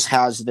original just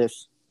has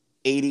this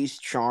 80s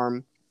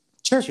charm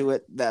Sure. to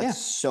it that's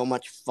so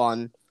much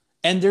fun.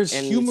 And there's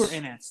humor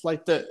in it. It's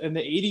like in the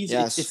 80s,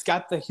 yes. it's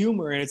got the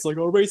humor, and it's like,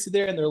 oh, everybody's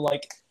there, and they're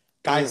like,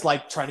 guys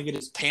like trying to get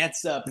his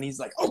pants up, and he's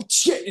like, oh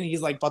shit, and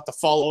he's like about to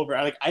fall over.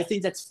 I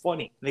think that's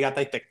funny. They got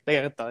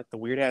the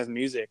weird ass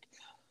music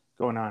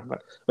going on.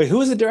 But wait, who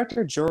was the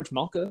director? George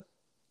Malka?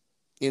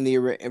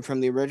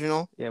 from the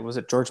original. Yeah, was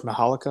it George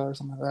Mahalika or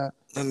something like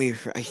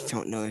I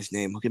don't know his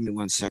name. Give me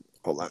 1 sec.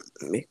 Hold on.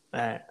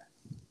 that?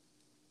 I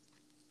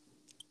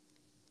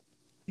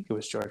think it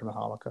was George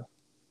Mahalika.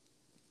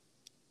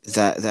 Is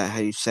that how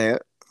you say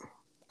it?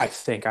 I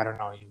think. I don't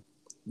know.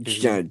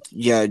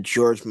 Yeah,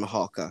 George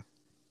Mahalka.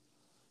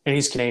 And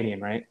he's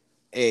Canadian, right?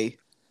 A.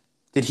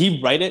 Did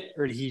he write it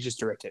or did he just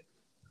direct it?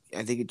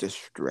 I think he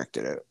just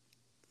directed it.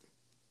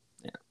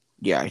 Yeah.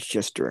 Yeah, he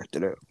just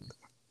directed it.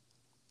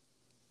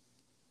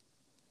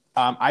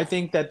 I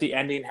think that the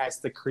ending has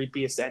the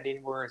creepiest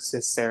ending where it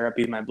says Sarah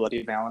be my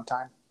bloody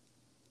Valentine.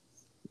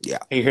 Yeah.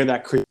 And you hear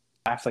that creepy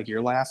laugh like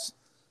your laugh.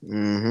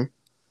 Mm-hmm.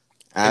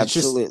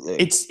 Absolutely.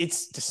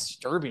 It's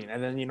disturbing.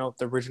 And then, the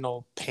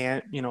original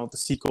the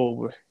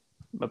sequel,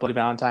 My Bloody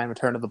Valentine,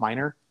 Return of the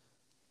Minor.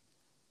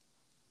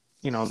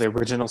 The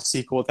original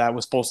sequel that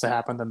was supposed to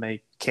happen, then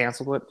they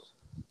canceled it.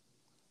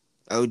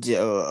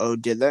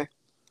 Did they?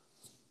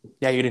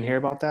 Yeah, you didn't hear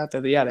about that?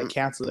 They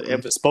canceled it.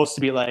 It was supposed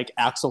to be like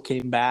Axel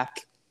came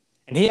back,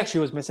 and he actually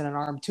was missing an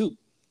arm too.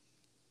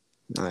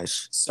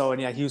 Nice. So,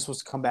 and yeah, he was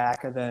supposed to come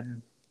back,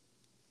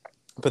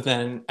 but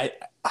then I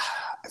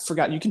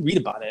forgot. You can read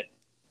about it.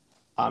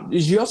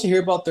 Did you also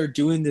hear about they're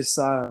doing this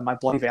My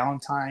Bloody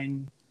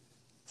Valentine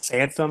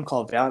fan film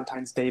called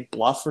Valentine's Day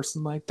Bluff or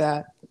something like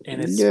that?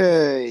 And it's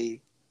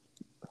Yay.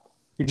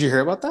 Did you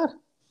hear about that?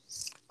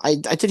 I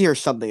did hear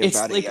something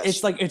about it.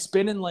 Yes. It's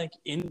been in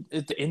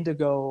the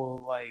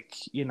Indigo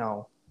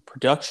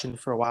production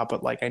for a while,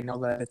 but I know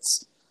that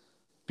it's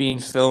being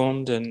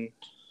filmed and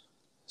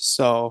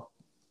so,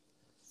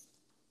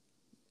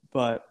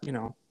 but I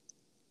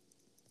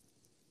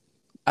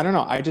don't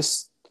know.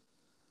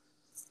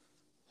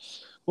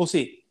 We'll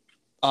see.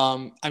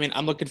 I'm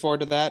looking forward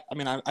to that.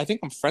 I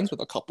think I'm friends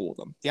with a couple of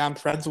them. Yeah, I'm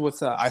friends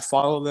with. I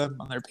follow them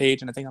on their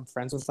page, and I think I'm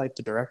friends with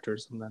the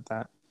directors, something like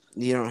that.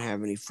 You don't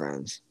have any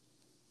friends.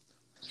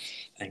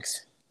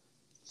 Thanks.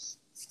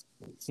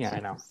 Yeah,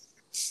 I know.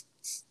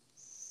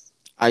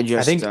 I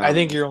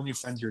think your only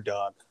friend's your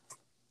dog.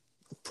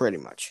 Pretty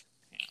much.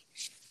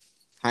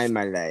 Hi,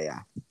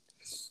 Malaya.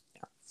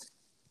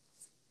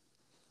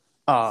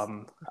 Yeah.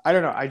 I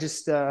don't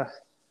know.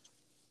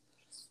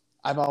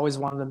 I've always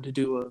wanted them to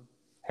do a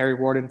Harry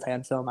Warden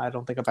fan film. I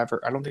don't think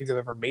they've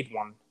ever made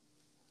one.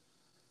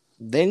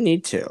 They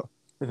need to.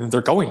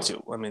 They're going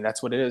to.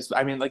 That's what it is.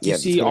 You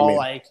see all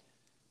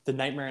the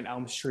Nightmare on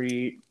Elm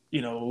Street,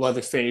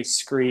 Leatherface,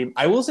 Scream.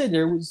 I will say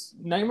there was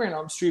Nightmare on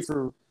Elm Street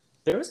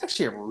there was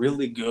actually a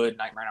really good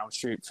Nightmare on Elm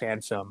Street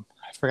fan film.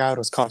 I forgot what it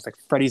was called. It's like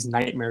Freddy's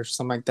Nightmares or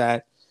something like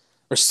that.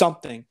 Or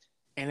something.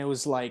 And it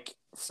was like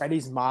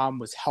Freddy's mom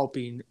was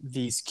helping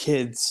these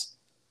kids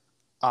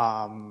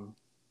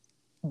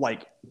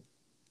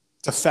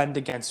defend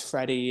against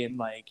Freddy,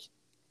 and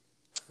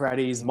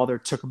Freddy's mother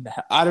took him to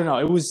hell. I don't know.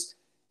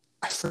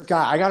 I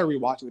forgot. I gotta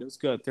rewatch it. It was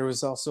good. There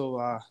was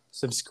also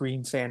some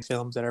Scream fan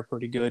films that are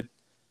pretty good.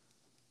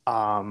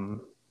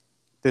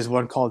 There's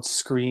one called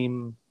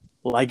Scream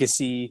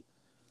Legacy.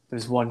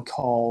 There's one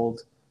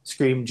called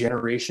Scream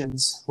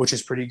Generations, which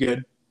is pretty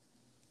good.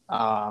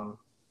 And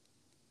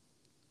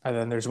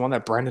then there's one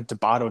that Brandon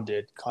Tabbato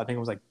did. I think it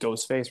was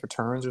Ghostface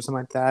Returns or something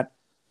like that.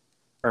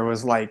 Or it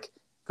was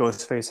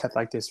Ghostface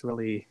had this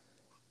really...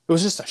 It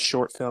was just a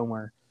short film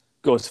where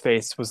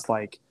Ghostface was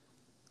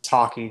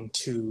talking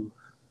to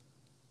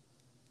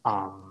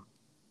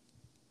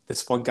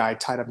this one guy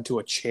tied up into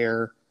a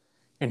chair,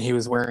 and he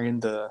was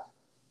wearing the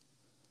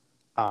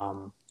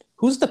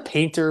who's the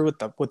painter with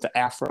the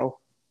afro?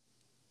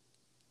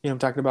 You know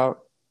what I'm talking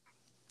about?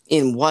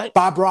 In what?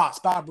 Bob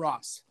Ross.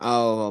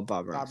 Oh,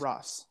 Bob Ross. Bob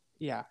Ross.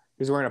 Yeah.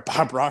 He was wearing a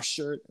Bob Ross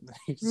shirt, and then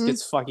he just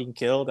gets fucking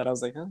killed. And I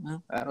was like, oh,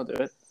 no, that'll do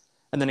it.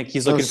 And then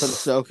he's looking for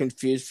so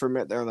confused for a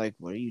minute. They're like,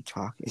 what are you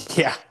talking?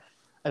 Yeah.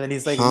 And then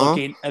he's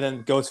looking, and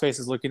then Ghostface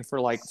is looking for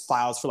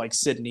files for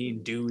Sydney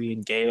and Dewey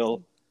and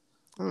Gale.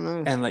 Oh,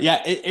 nice. And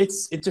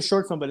it's a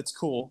short film, but it's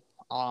cool.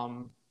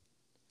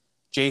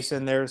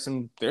 Jason, there's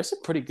some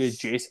pretty good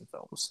Jason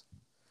films.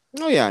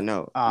 Oh yeah,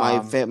 no.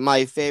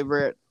 My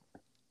favorite,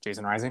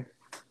 Jason Rising.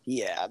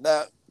 Yeah,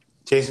 that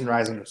Jason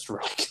Rising was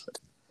really good.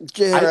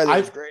 Jason Rising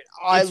was great.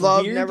 I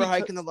love Never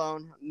Hiking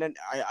Alone.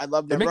 I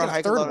love Never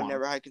Hiking Alone,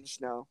 Never Hike in the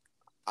Snow.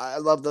 I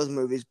love those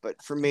movies,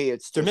 but for me,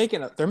 it's they're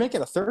making a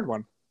third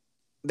one.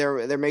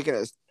 They're making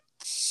a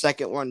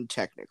second one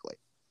technically.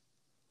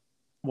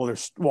 Well,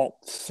 there's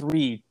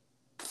three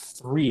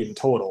in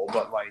total,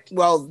 but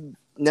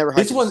Never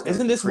Hike. This one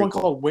isn't this one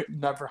called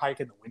Never Hike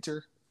in the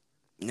Winter?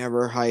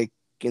 Never Hike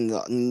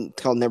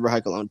called Never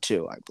Hike Alone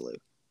 2, I believe.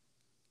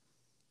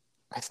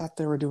 I thought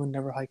they were doing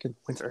Never Hike in the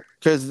Winter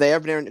because they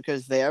have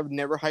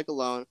Never Hike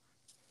Alone,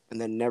 and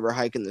then Never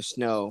Hike in the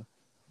Snow,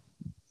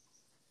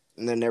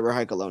 and then Never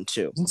Hike Alone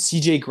 2. Isn't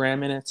C.J.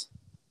 Graham in it?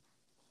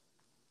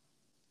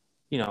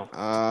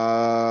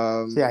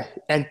 Yeah,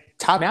 and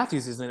Todd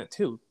Matthews is in it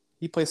too.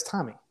 He plays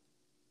Tommy.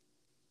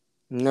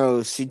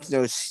 No,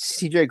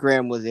 C.J.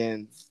 Graham was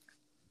in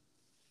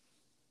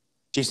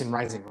Jason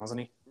Rising,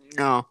 wasn't he?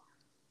 No.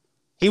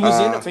 He was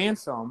in a fan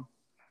film.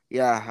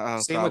 Yeah. Oh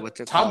Same God, with what's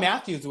it Tom called?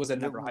 Matthews was in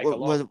Never Hike Alone,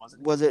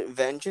 wasn't Was it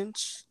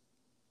Vengeance?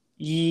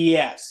 he?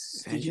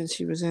 Yes. Vengeance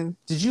he was in.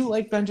 Did you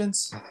like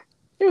Vengeance?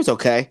 It was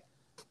okay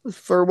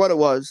for what it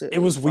was. It It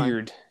was was fine.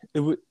 weird.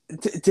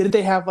 Didn't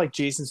they have like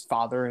Jason's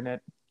father in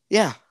it?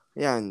 Yeah,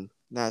 yeah, and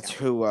that's Yeah.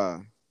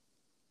 who.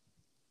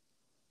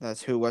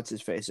 That's who. What's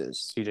his face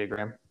is? CJ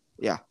Graham.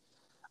 Yeah.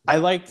 I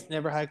liked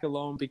Never Hike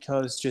Alone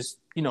because just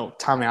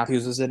Tom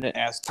Matthews was in it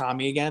as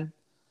Tommy again,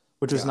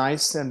 which was Yeah.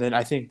 nice. And then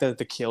I think that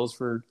the kills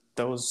for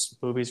those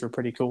movies were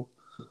pretty cool.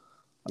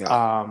 Yeah.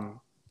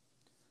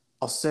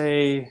 I'll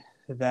say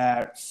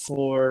that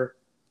for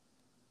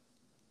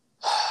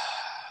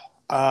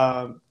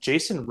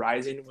Jason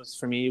Rising was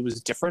for me, it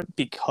was different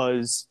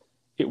because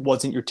it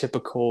wasn't your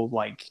typical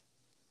like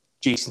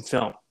Jason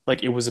film.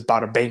 Like it was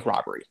about a bank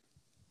robbery,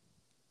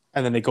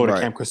 and then they go to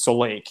Right. Camp Crystal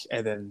Lake,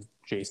 and then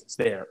Jason's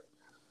there,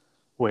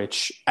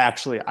 which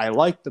actually I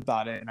liked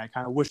about it, and I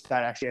kind of wish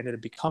that actually ended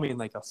up becoming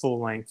like a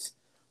full length,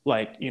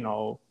 like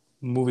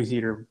movie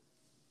theater,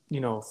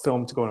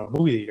 film to go to a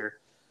movie theater,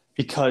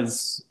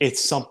 because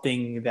it's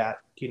something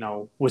that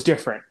was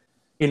different.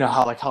 You know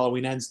how like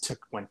Halloween Ends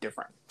went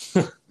different.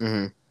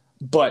 Mm-hmm.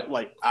 But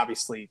like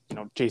obviously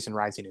Jason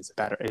Rising is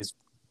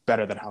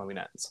better than Halloween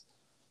Ends.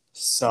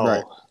 So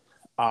Right.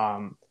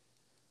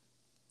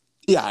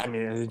 yeah, I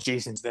mean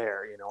Jason's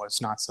there,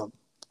 it's not so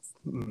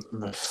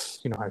how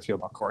I feel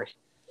about Corey.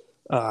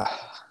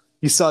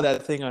 You saw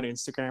that thing on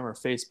Instagram or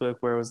Facebook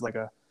where it was like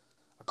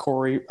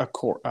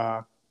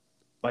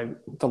like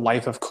the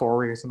life of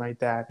Corey or something like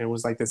that. It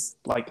was like this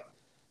like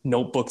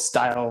notebook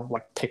style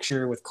like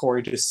picture with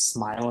Corey just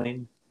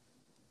smiling.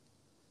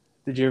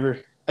 Did you ever?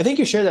 I think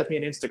you shared that with me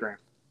on Instagram.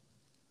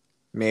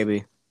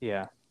 Maybe.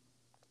 Yeah.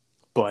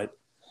 But,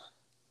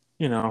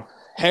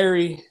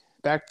 Harry,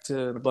 back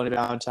to Bloody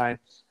Valentine.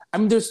 I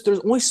mean, there's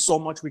only so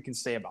much we can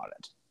say about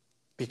it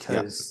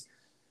because,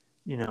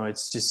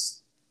 it's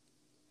just.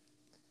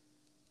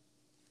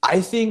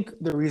 I think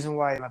the reason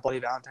why My Bloody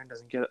Valentine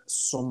doesn't get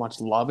so much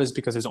love is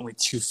because there's only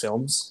 2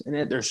 films in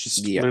it. There's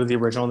just literally the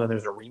original, and then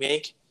there's a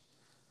remake.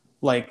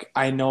 Like,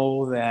 I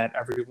know that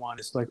everyone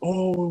is like,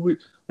 oh,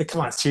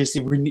 come on,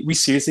 seriously, we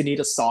seriously need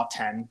a Saw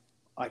 10.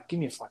 Like, give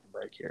me a fucking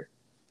break here.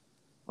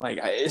 Like,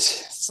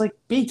 it's like,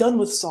 be done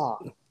with Saw.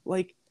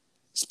 Like,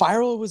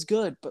 Spiral was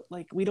good, but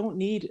like, we don't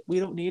need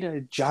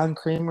a John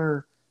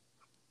Kramer,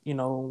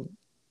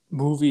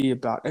 movie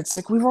about. It's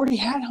like we've already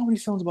had how many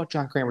films about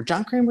John Kramer?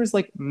 John Kramer is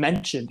like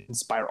mentioned in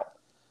Spiral,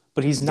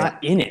 but he's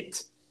not in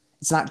it.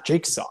 It's not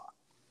Jigsaw.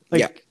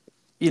 Like,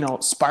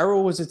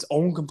 Spiral was its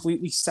own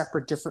completely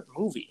separate, different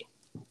movie.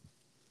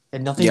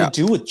 Had nothing to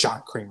do with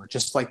John Kramer,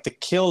 just like the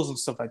kills and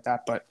stuff like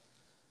that. But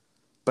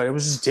it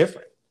was just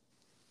different.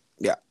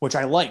 Yeah, which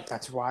I liked.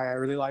 That's why I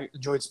really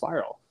enjoyed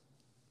Spiral,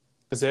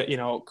 because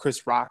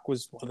Chris Rock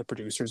was one of the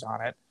producers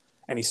on it,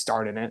 and he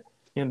starred in it.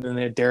 And then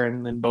they had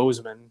Darren Lynn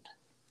Bozeman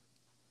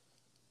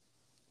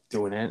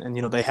doing it, and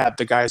they had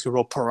the guys who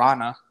wrote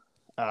Piranha,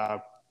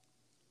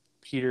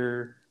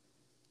 Peter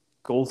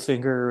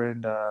Goldfinger,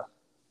 and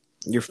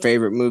your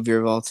favorite movie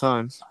of all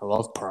time. I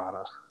love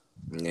Piranha.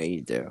 Yeah,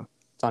 you do.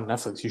 It's on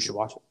Netflix. You should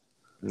watch it.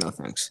 No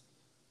thanks.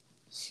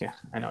 Yeah,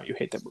 I know you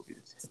hate that movie.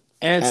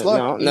 And it's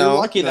you're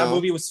lucky that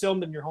movie was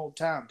filmed in your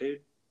hometown,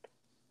 dude.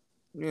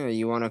 Yeah,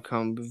 you want to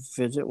come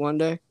visit one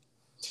day?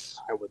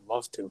 I would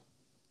love to.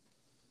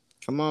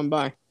 Come on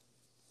by.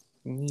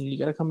 You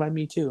gotta come by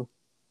me too.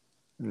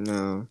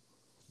 No.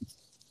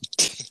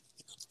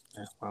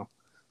 Yeah, well,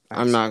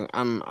 I'm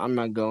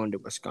not going to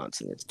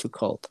Wisconsin. It's too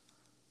cold.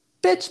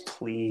 Bitch,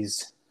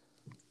 please.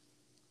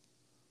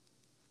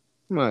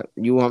 What?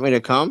 You want me to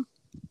come?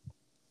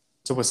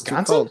 To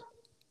Wisconsin?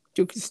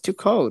 It's too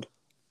cold.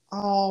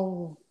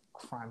 Oh,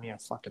 cry me a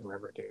fucking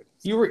river, dude.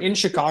 You were in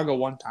Chicago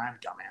one time,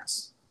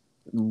 dumbass.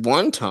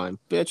 One time?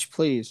 Bitch,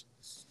 please.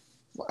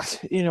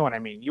 You know what I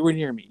mean. You were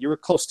near me. You were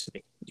close to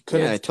me.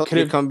 I told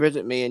you to come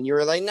visit me, and you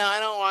were like, no, I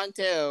don't want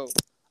to.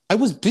 I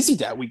was busy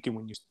that weekend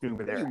when you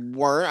were there. You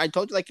weren't. I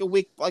told you like a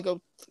week, like a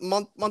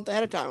month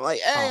ahead of time. Like,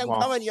 hey, I'm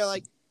coming. You're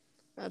like,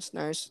 that's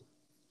nice.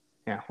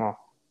 Yeah, well,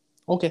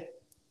 okay.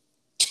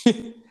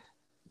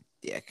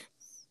 Dick.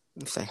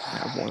 If I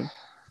have one.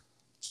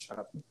 Shut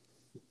up.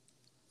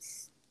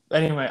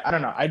 Anyway, I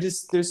don't know.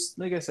 There's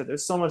like I said,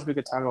 there's so much we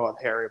could talk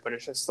about Harry, but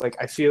it's just like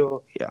I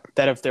feel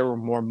that if there were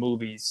more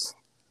movies,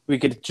 we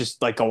could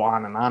just like go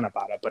on and on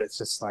about it. But it's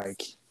just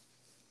like,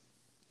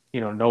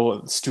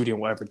 no studio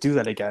will ever do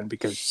that again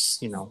because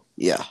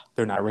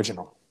they're not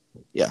original.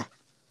 Yeah.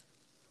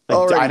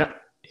 Like, I don't.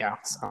 Yeah.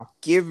 So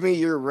give me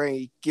your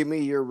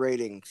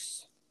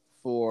ratings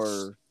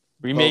for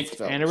remake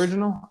and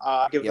original.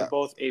 I'll give them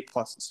both A+.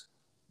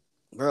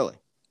 Really?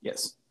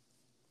 Yes.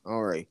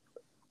 All right.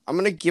 I'm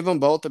gonna give them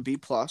both a B+.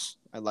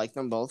 I like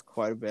them both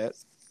quite a bit.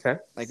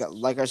 Okay.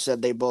 Like I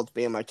said, they both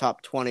be in my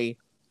top 20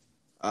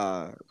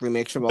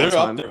 remakes of all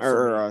time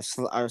or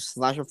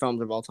slasher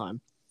films of all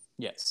time.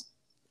 Yes.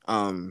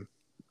 I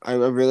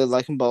really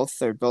like them both.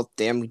 They're both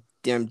damn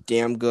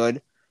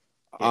good.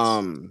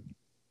 Yes.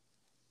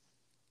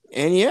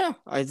 And yeah,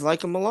 I like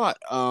them a lot.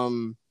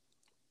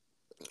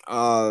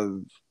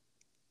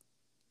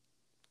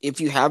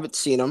 if you haven't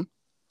seen them,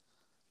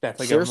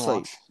 Definitely give them a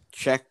seriously,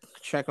 watch.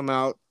 check them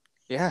out.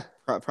 Yeah.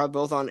 Probably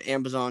both on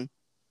Amazon,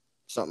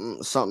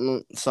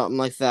 something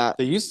like that.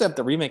 They used to have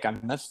the remake on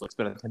Netflix,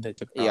 but I think they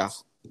took it Yeah,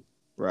 off.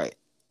 right.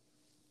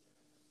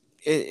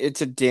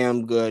 It's a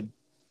damn good.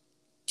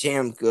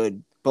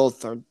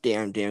 Both are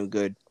damn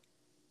good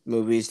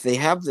movies. They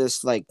have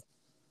this like,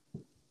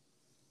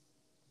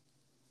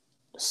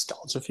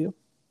 Nostalgia feel.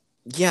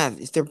 yeah,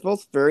 they're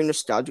both very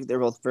nostalgic. They're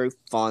both very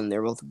fun.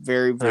 They're both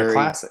very And they're very.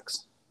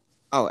 classics.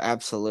 Oh,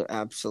 absolutely.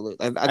 I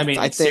mean,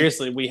 I think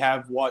seriously, we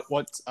have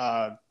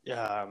Jensen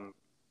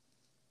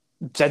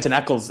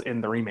Ackles in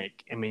the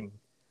remake. I mean,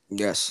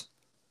 yes.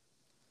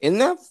 Isn't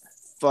that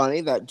funny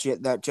that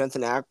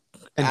Jensen and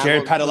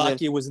Jared Ackles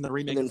Padalecki was in the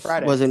remake of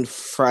Friday. was in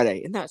Friday.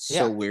 Isn't that so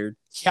Yeah. weird?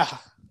 Yeah.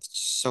 It's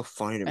so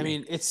funny to me. I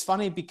mean, it's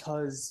funny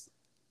because,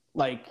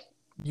 like,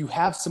 you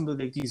have some of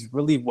these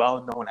really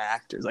well-known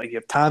actors. Like, you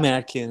have Tom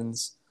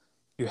Atkins,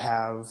 you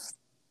have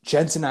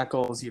Jensen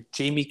Ackles, you have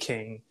Jamie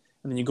King,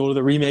 and then you go to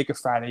the remake of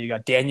Friday, you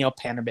got Danielle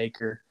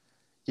Panabaker,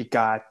 you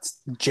got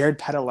Jared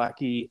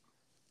Padalecki.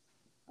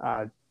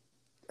 I'm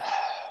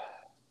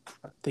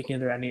thinking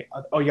there any.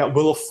 Oh, you got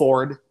Willa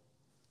Ford.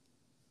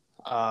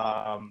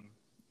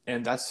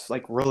 And that's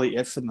like really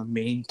it for the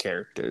main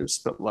characters.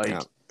 But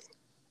like,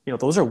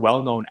 those are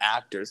well-known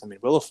actors. I mean,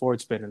 Willa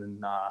Ford's been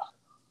in a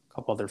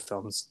couple other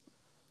films.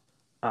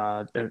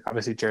 And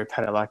obviously Jared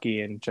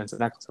Padalecki and Jensen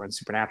Ackles were in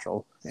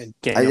Supernatural. And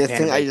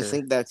Daniel I just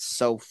think that's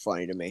so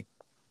funny to me.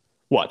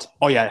 What?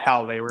 Oh yeah,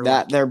 how they were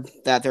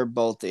that they're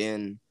both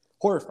in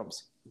horror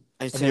films.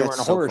 And they were in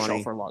a horror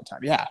show for a long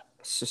time. Yeah,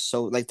 it's just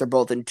so like they're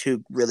both in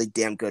two really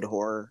damn good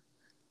horror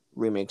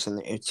remakes,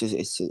 and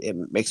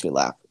it makes me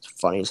laugh. It's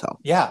funny as hell.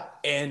 Yeah,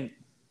 and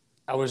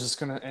I was just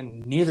gonna,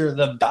 and neither of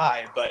them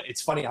die, but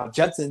it's funny how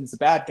Jensen's the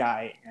bad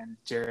guy and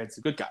Jared's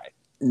the good guy.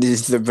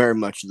 They're very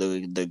much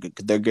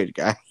the good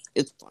guy.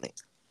 It's funny.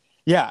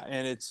 Yeah,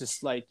 and it's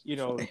just like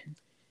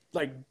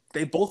like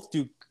they both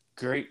do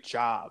great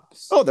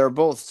jobs. Oh, they're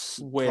both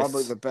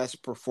probably the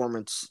best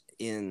performance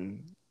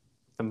in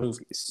the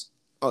movies.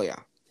 Oh yeah.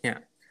 Yeah.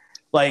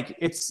 Like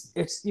it's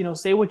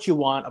say what you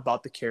want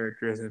about the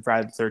characters in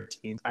Friday the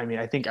 13th. I mean,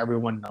 I think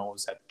everyone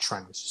knows that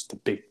Trent is just a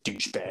big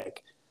douchebag.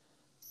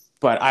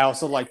 But I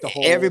also like the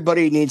whole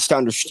everybody needs to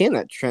understand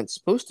that Trent's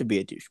supposed to be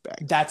a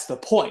douchebag. That's the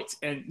point.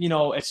 And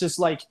it's just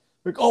like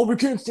oh, we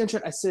can't stand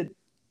Trent. I said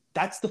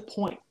that's the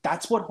point.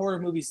 That's what horror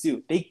movies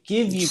do. They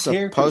give you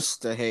characters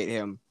supposed to hate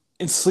him.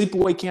 In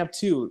Sleepaway Camp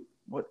 2,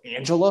 what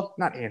Angela?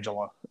 Not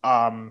Angela.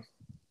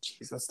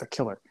 Jeez, that's the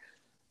killer.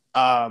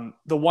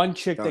 The one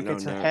chick that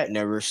gets her head.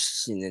 Never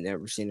seen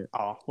it.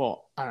 Oh,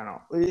 well, I don't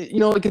know.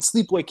 Like in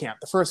Sleepaway Camp,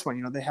 the first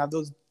one, they have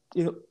those,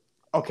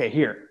 okay,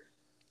 here.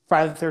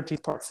 Friday the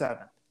 13th, part 7.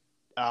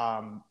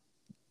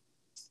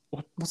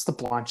 What's the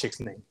blonde chick's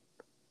name?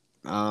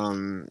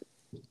 Tina?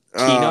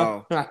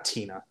 No, not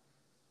Tina.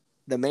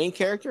 The main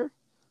character?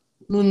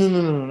 No,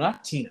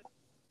 not Tina.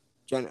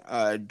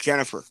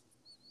 Jennifer.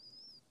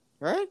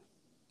 Right?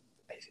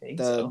 I think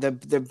so. The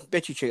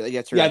bitchy chick that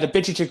gets her. Yeah, the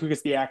bitchy chick who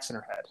gets the axe in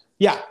her head.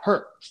 Yeah,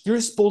 her.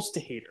 You're supposed to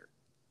hate her.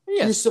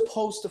 Yes. You're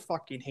supposed to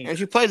fucking hate her. And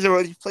she plays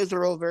the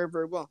role very,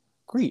 very well.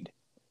 Agreed.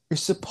 You're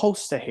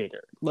supposed to hate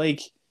her.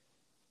 Like,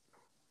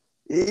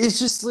 it's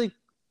just like,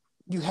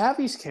 you have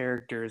these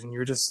characters and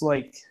you're just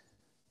like,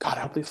 God,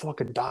 I hope they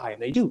fucking die.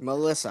 And they do.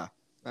 Melissa.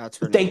 That's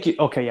her name. Thank you.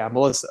 Okay, yeah,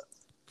 Melissa.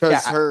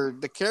 Because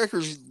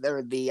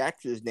the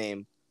actor's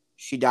name,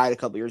 she died a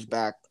couple years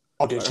back.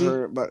 Oh, did she?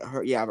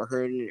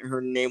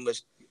 Her name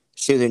was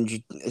Susan.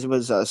 It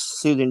was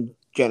Susan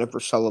Jennifer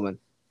Sullivan.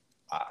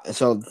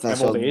 So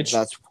that's old age.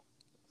 That's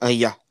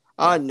yeah.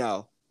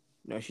 No,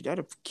 she died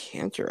of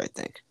cancer, I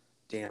think.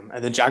 Damn,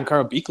 and then John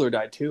Carl Buechler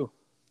died too.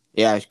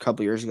 Yeah, a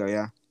couple years ago.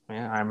 Yeah.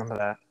 Yeah, I remember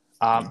that.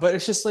 But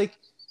it's just like,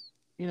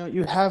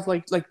 you have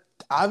like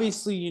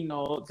obviously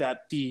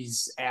that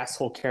these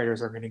asshole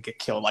characters are going to get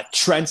killed. Like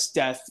Trent's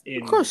death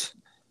in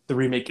the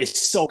remake is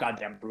so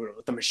goddamn brutal.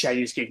 With the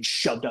machete is getting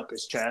shoved up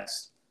his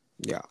chest.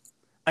 Yeah.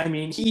 I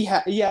mean,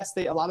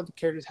 a lot of the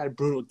characters had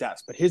brutal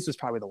deaths, but his was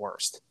probably the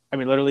worst. I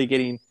mean, literally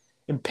getting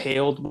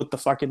impaled with the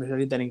fucking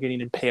machete, then getting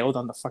impaled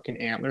on the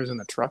fucking antlers in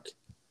the truck.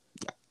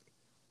 Yeah.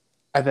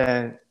 And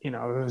then, it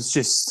was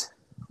just...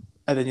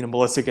 And then,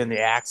 Melissa getting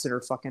the axe in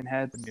her fucking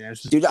head. I mean,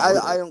 it's just dude,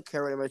 I don't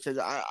care what anybody says.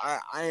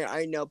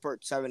 I know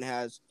part 7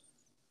 has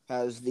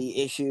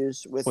the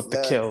issues with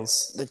the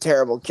kills, the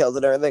terrible kills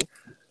and everything.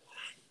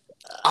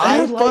 I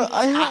have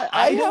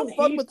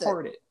fun with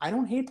it. I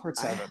don't hate part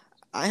 7.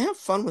 I have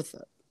fun with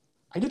it.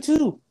 I do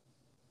too.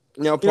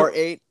 Part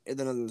 8 is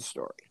another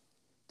story.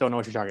 Don't know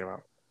what you're talking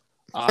about.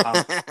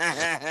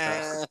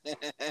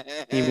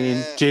 You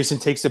mean Jason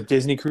takes a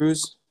Disney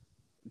cruise?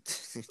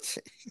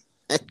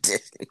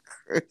 Disney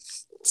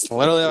cruise. It's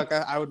literally like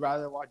I'd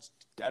rather watch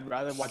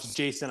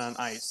Jason on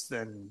Ice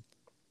than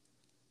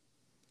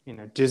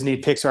Disney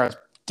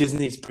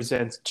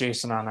presents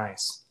Jason on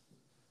Ice.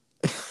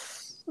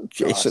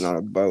 Jason on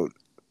a boat.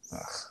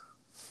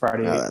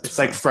 Friday. It's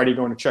fun. Like Freddy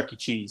going to Chuck E.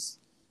 Cheese.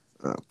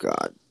 Oh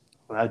God.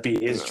 Well, that'd be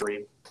his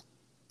dream.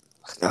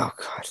 Oh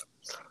God.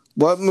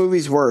 What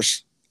movie's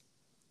worse?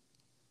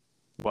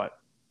 What?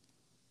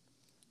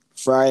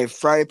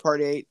 Friday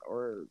Part 8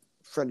 or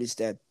Freddy's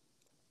Dead?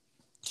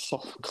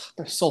 So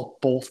they're so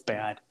both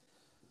bad.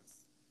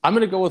 I'm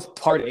gonna go with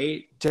Part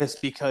 8 just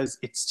because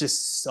it's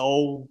just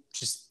so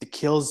the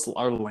kills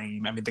are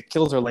lame. I mean, the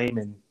kills are lame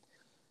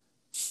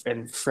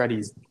and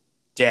Freddy's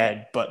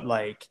dead, but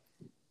like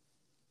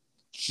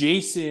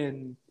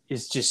Jason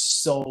is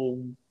just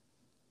so.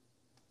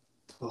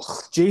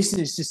 Ugh,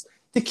 Jason is just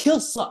the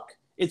kills suck.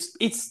 It's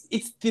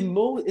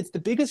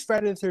the biggest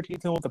Friday the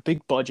 13th film with a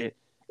big budget.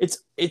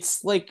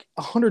 It's like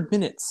 100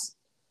 minutes,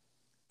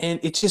 and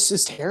it just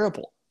is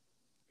terrible.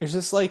 It's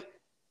just like,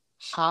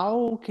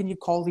 how can you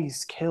call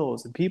these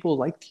kills and people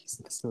like these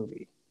in this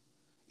movie?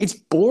 It's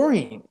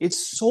boring. It's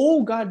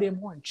so goddamn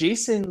boring.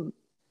 Jason,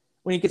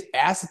 when he gets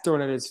acid thrown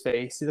at his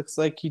face, he looks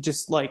like he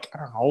just like I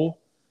don't know.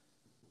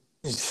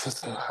 I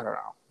don't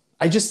know.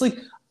 I just like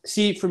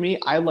see for me.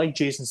 I like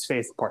Jason's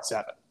face in Part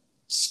 7.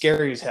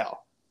 Scary as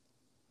hell.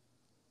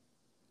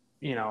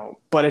 You know,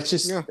 but it's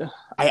just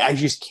I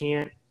just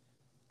can't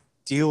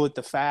deal with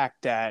the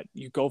fact that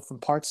you go from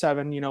Part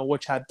 7, you know,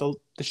 which had the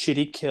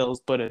shitty kills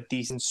but a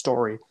decent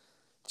story.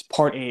 It's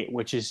Part 8,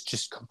 which is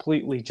just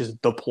completely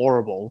just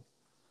deplorable.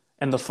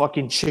 And the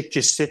fucking chick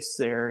just sits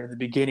there in the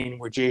beginning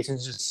where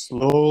Jason's just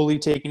slowly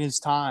taking his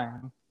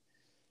time.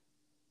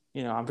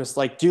 You know, I'm just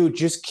like, dude,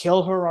 just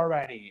kill her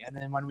already. And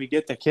then when we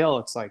get the kill,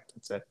 it's like,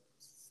 that's it.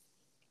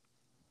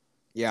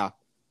 Yeah.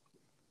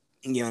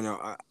 Yeah,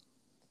 no,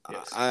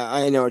 Yes.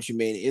 I know what you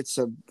mean.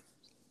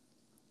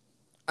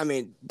 I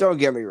mean, don't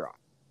get me wrong.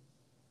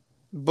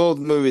 Both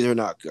movies are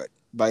not good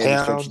by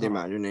any stretch of the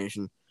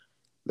imagination.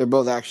 They're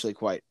both actually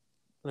quite.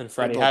 And then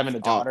Freddy having a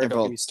daughter,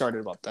 don't get me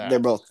started about that. They're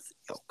both,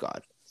 oh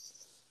God.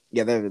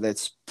 Yeah,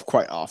 that's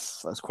quite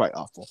off. That's quite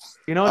awful.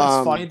 You know,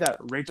 it's funny that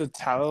Rachel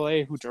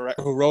Talalay,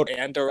 who wrote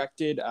and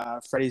directed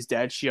Freddy's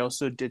Dead, she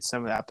also did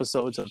some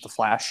episodes of The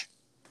Flash.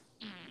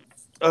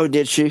 Oh,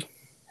 did she?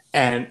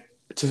 And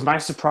to my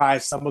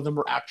surprise, some of them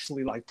were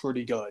actually like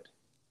pretty good.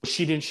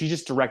 She didn't. She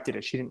just directed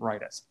it. She didn't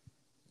write it.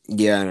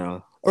 Yeah, I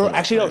know. Or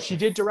actually, no. She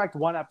did direct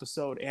one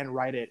episode and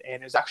write it,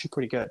 and it was actually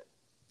pretty good.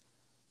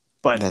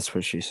 But that's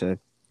what she said.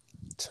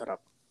 Shut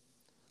up.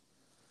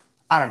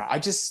 I don't know.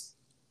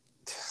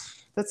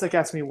 That's like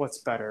asking me what's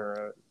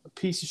better, a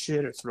piece of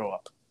shit or throw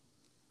up.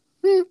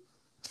 I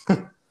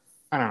don't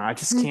know. I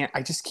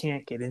just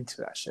can't get into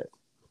that shit.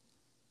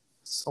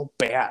 It's so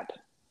bad.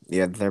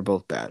 Yeah, they're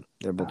both bad.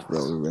 They're both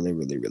really, really,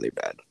 really, really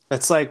bad.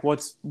 That's like,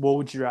 what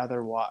would you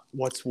rather watch?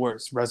 What's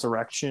worse,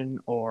 Resurrection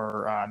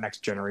or Next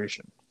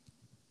Generation?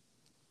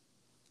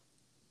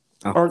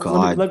 Oh, or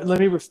God. let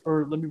me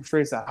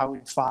rephrase that.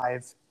 Halloween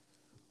 5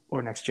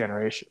 or Next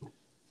Generation?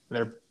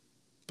 They're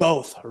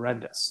both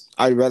horrendous.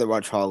 I'd rather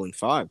watch Halloween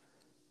 5.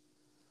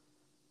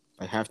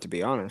 I have to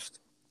be honest.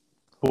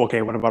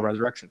 Okay, what about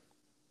Resurrection?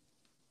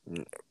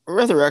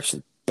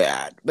 Resurrection's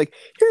bad.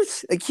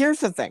 Here's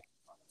the thing.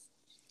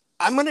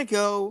 I'm gonna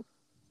go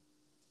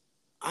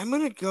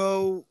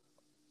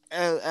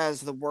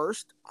as the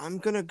worst. I'm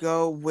gonna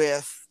go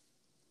with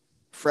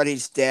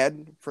Freddy's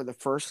Dead for the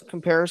first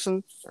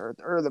comparison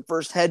or the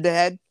first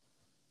head-to-head.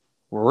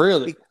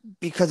 Really?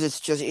 Because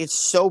it's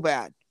so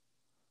bad.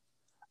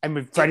 I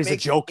mean, Freddy's a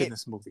joke in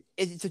this movie.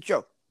 It's a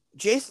joke.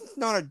 Jason's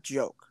not a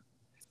joke.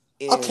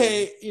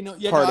 Okay,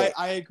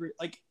 I agree.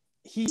 Like,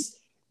 he's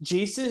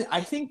Jason.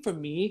 I think for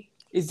me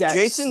is that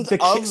Jason's the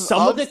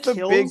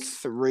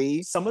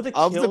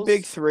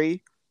big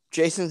three.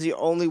 Jason's the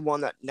only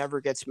one that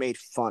never gets made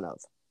fun of.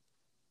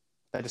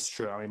 That is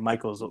true. I mean,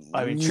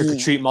 trick or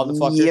treat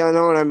motherfucker. Yeah, you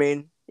know what I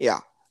mean? Yeah,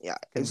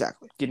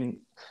 exactly.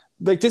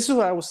 This is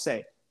what I will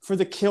say. For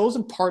the kills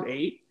in Part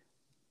 8,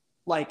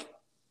 like,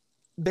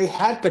 they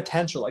had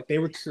potential. Like, they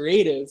were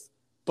creative,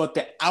 but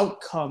the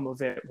outcome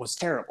of it was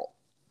terrible.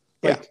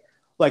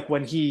 Like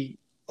when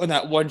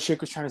that one chick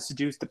was trying to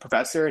seduce the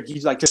professor, and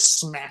he's like just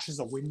smashes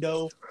a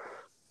window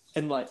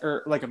and like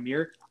a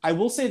mirror. I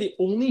will say the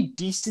only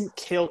decent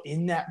kill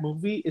in that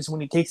movie is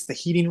when he takes the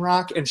heating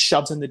rock and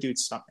shoves in the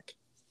dude's stomach.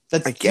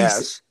 That's decent.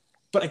 Guess.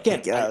 But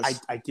again,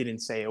 I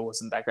didn't say it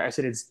wasn't that great. I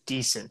said it's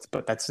decent,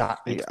 but that's not.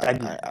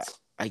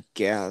 I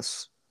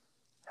guess.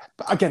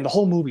 But again, the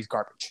whole movie's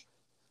garbage.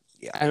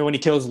 Yeah. And when he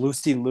kills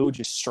Lucy Liu,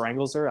 just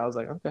strangles her. I was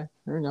like, okay,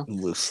 there we go.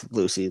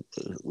 Lucy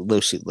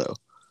Liu.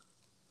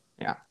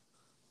 Yeah.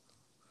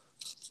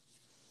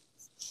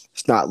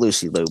 It's not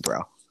Lucy Liu,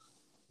 bro.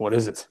 What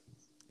is it?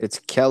 It's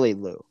Kelly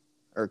Liu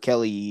or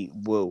Kelly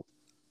Wu.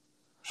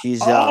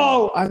 She's who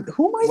am I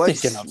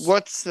thinking of?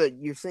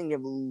 You're thinking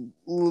of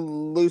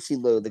Lucy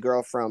Liu, the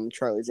girl from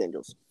Charlie's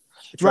Angels.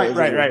 Right.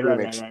 I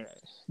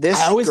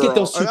always get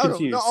those two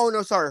confused.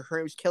 No, sorry. Her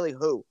name's Kelly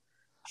Hu.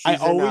 I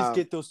always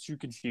get those two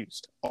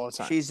confused all the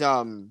time. She's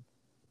oh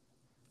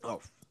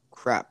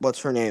crap, what's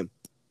her name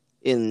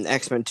in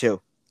X-Men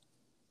 2?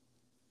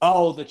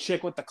 Oh, the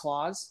chick with the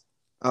claws?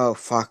 Oh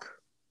fuck.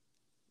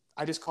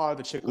 I just call her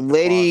the chick with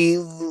the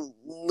claws.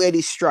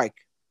 Lady Strike.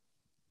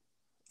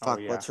 Fuck,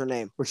 yeah. What's her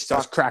name? Where she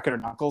starts cracking her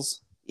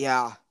knuckles?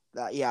 Yeah.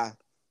 That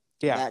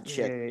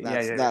chick.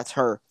 That's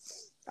her.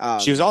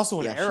 She was also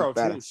in yeah, she's Arrow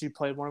too. badass. She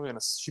played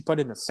she played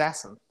an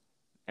assassin.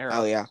 Arrow.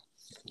 Oh yeah.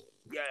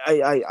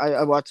 Yeah,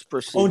 I watched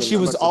first season. Oh, and she I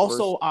was watched the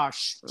also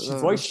first- she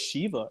voiced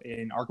Shiva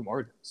in Arkham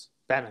Origins.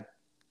 Batman.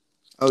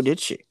 Oh, did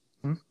she?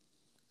 Hmm?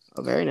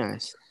 Oh, very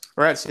nice.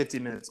 We're at 50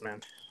 minutes,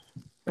 man.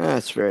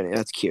 That's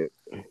cute.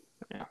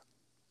 Yeah,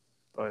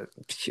 but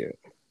It's cute.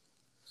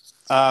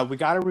 we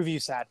got to review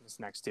Sadness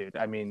next, dude.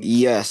 I mean,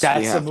 Yes, we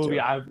that's a have movie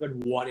to. I've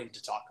been wanting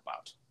to talk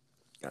about.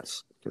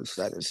 Yes, because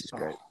Sadness is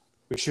great.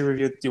 We should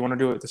review it. Do you want to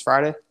do it this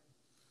Friday?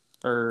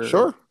 Or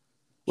Sure.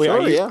 wait,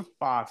 Sure, are you,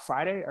 yeah.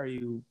 Friday? Are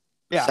you?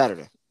 Yeah.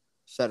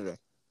 Saturday.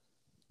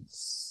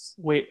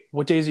 Wait,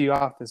 what days are you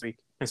off this week?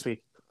 Next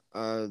week?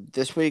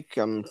 This week,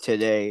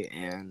 today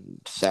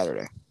and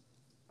Saturday.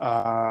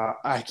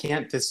 I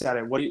can't this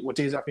Saturday. What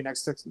days are you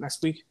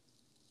next week?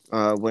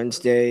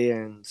 Wednesday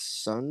and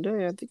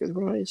Sunday, I think is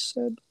what I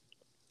said.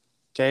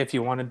 Okay, if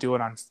you want to do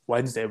it on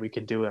Wednesday, we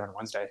can do it on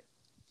Wednesday.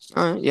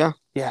 All right, yeah.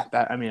 Yeah,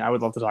 I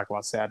would love to talk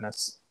about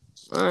Sadness.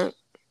 All right.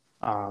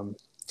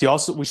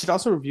 We should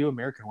also review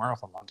American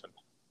Werewolf in London.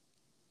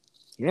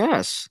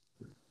 Yes.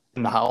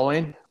 In the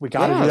Halloween, we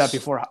got to do that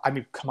before. I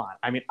mean, come on.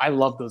 I mean, I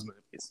love those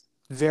movies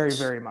very,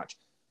 very much.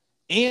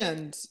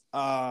 And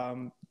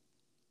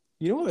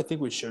you know what I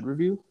think we should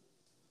review?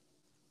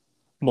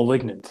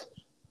 Malignant.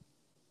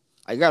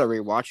 I gotta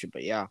rewatch it,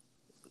 but yeah.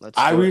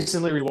 I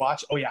recently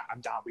rewatched. Oh yeah, I'm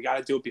down. We got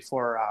to do it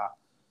before.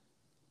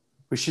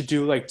 We should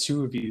do like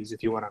 2 reviews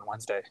if you want on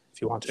Wednesday,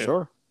 if you want to.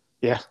 Sure.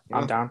 Yeah.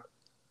 I'm down.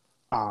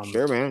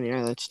 Sure, man.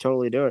 Yeah, let's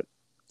totally do it.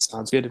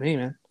 Sounds good to me,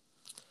 man.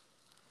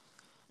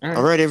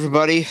 All right,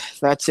 everybody.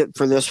 That's it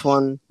for this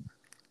one.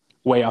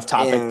 Way off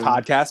topic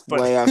podcast,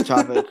 but way off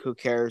topic. Who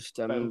cares?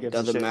 Doesn't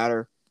Doesn't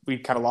matter. We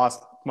kind of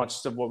lost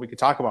much of what we could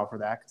talk about for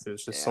that because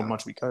there's just so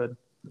much we could.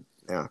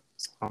 Yeah.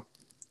 So.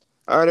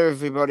 All right,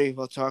 everybody.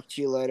 We'll talk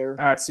to you later.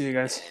 All right. See you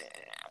guys.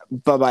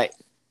 Bye-bye.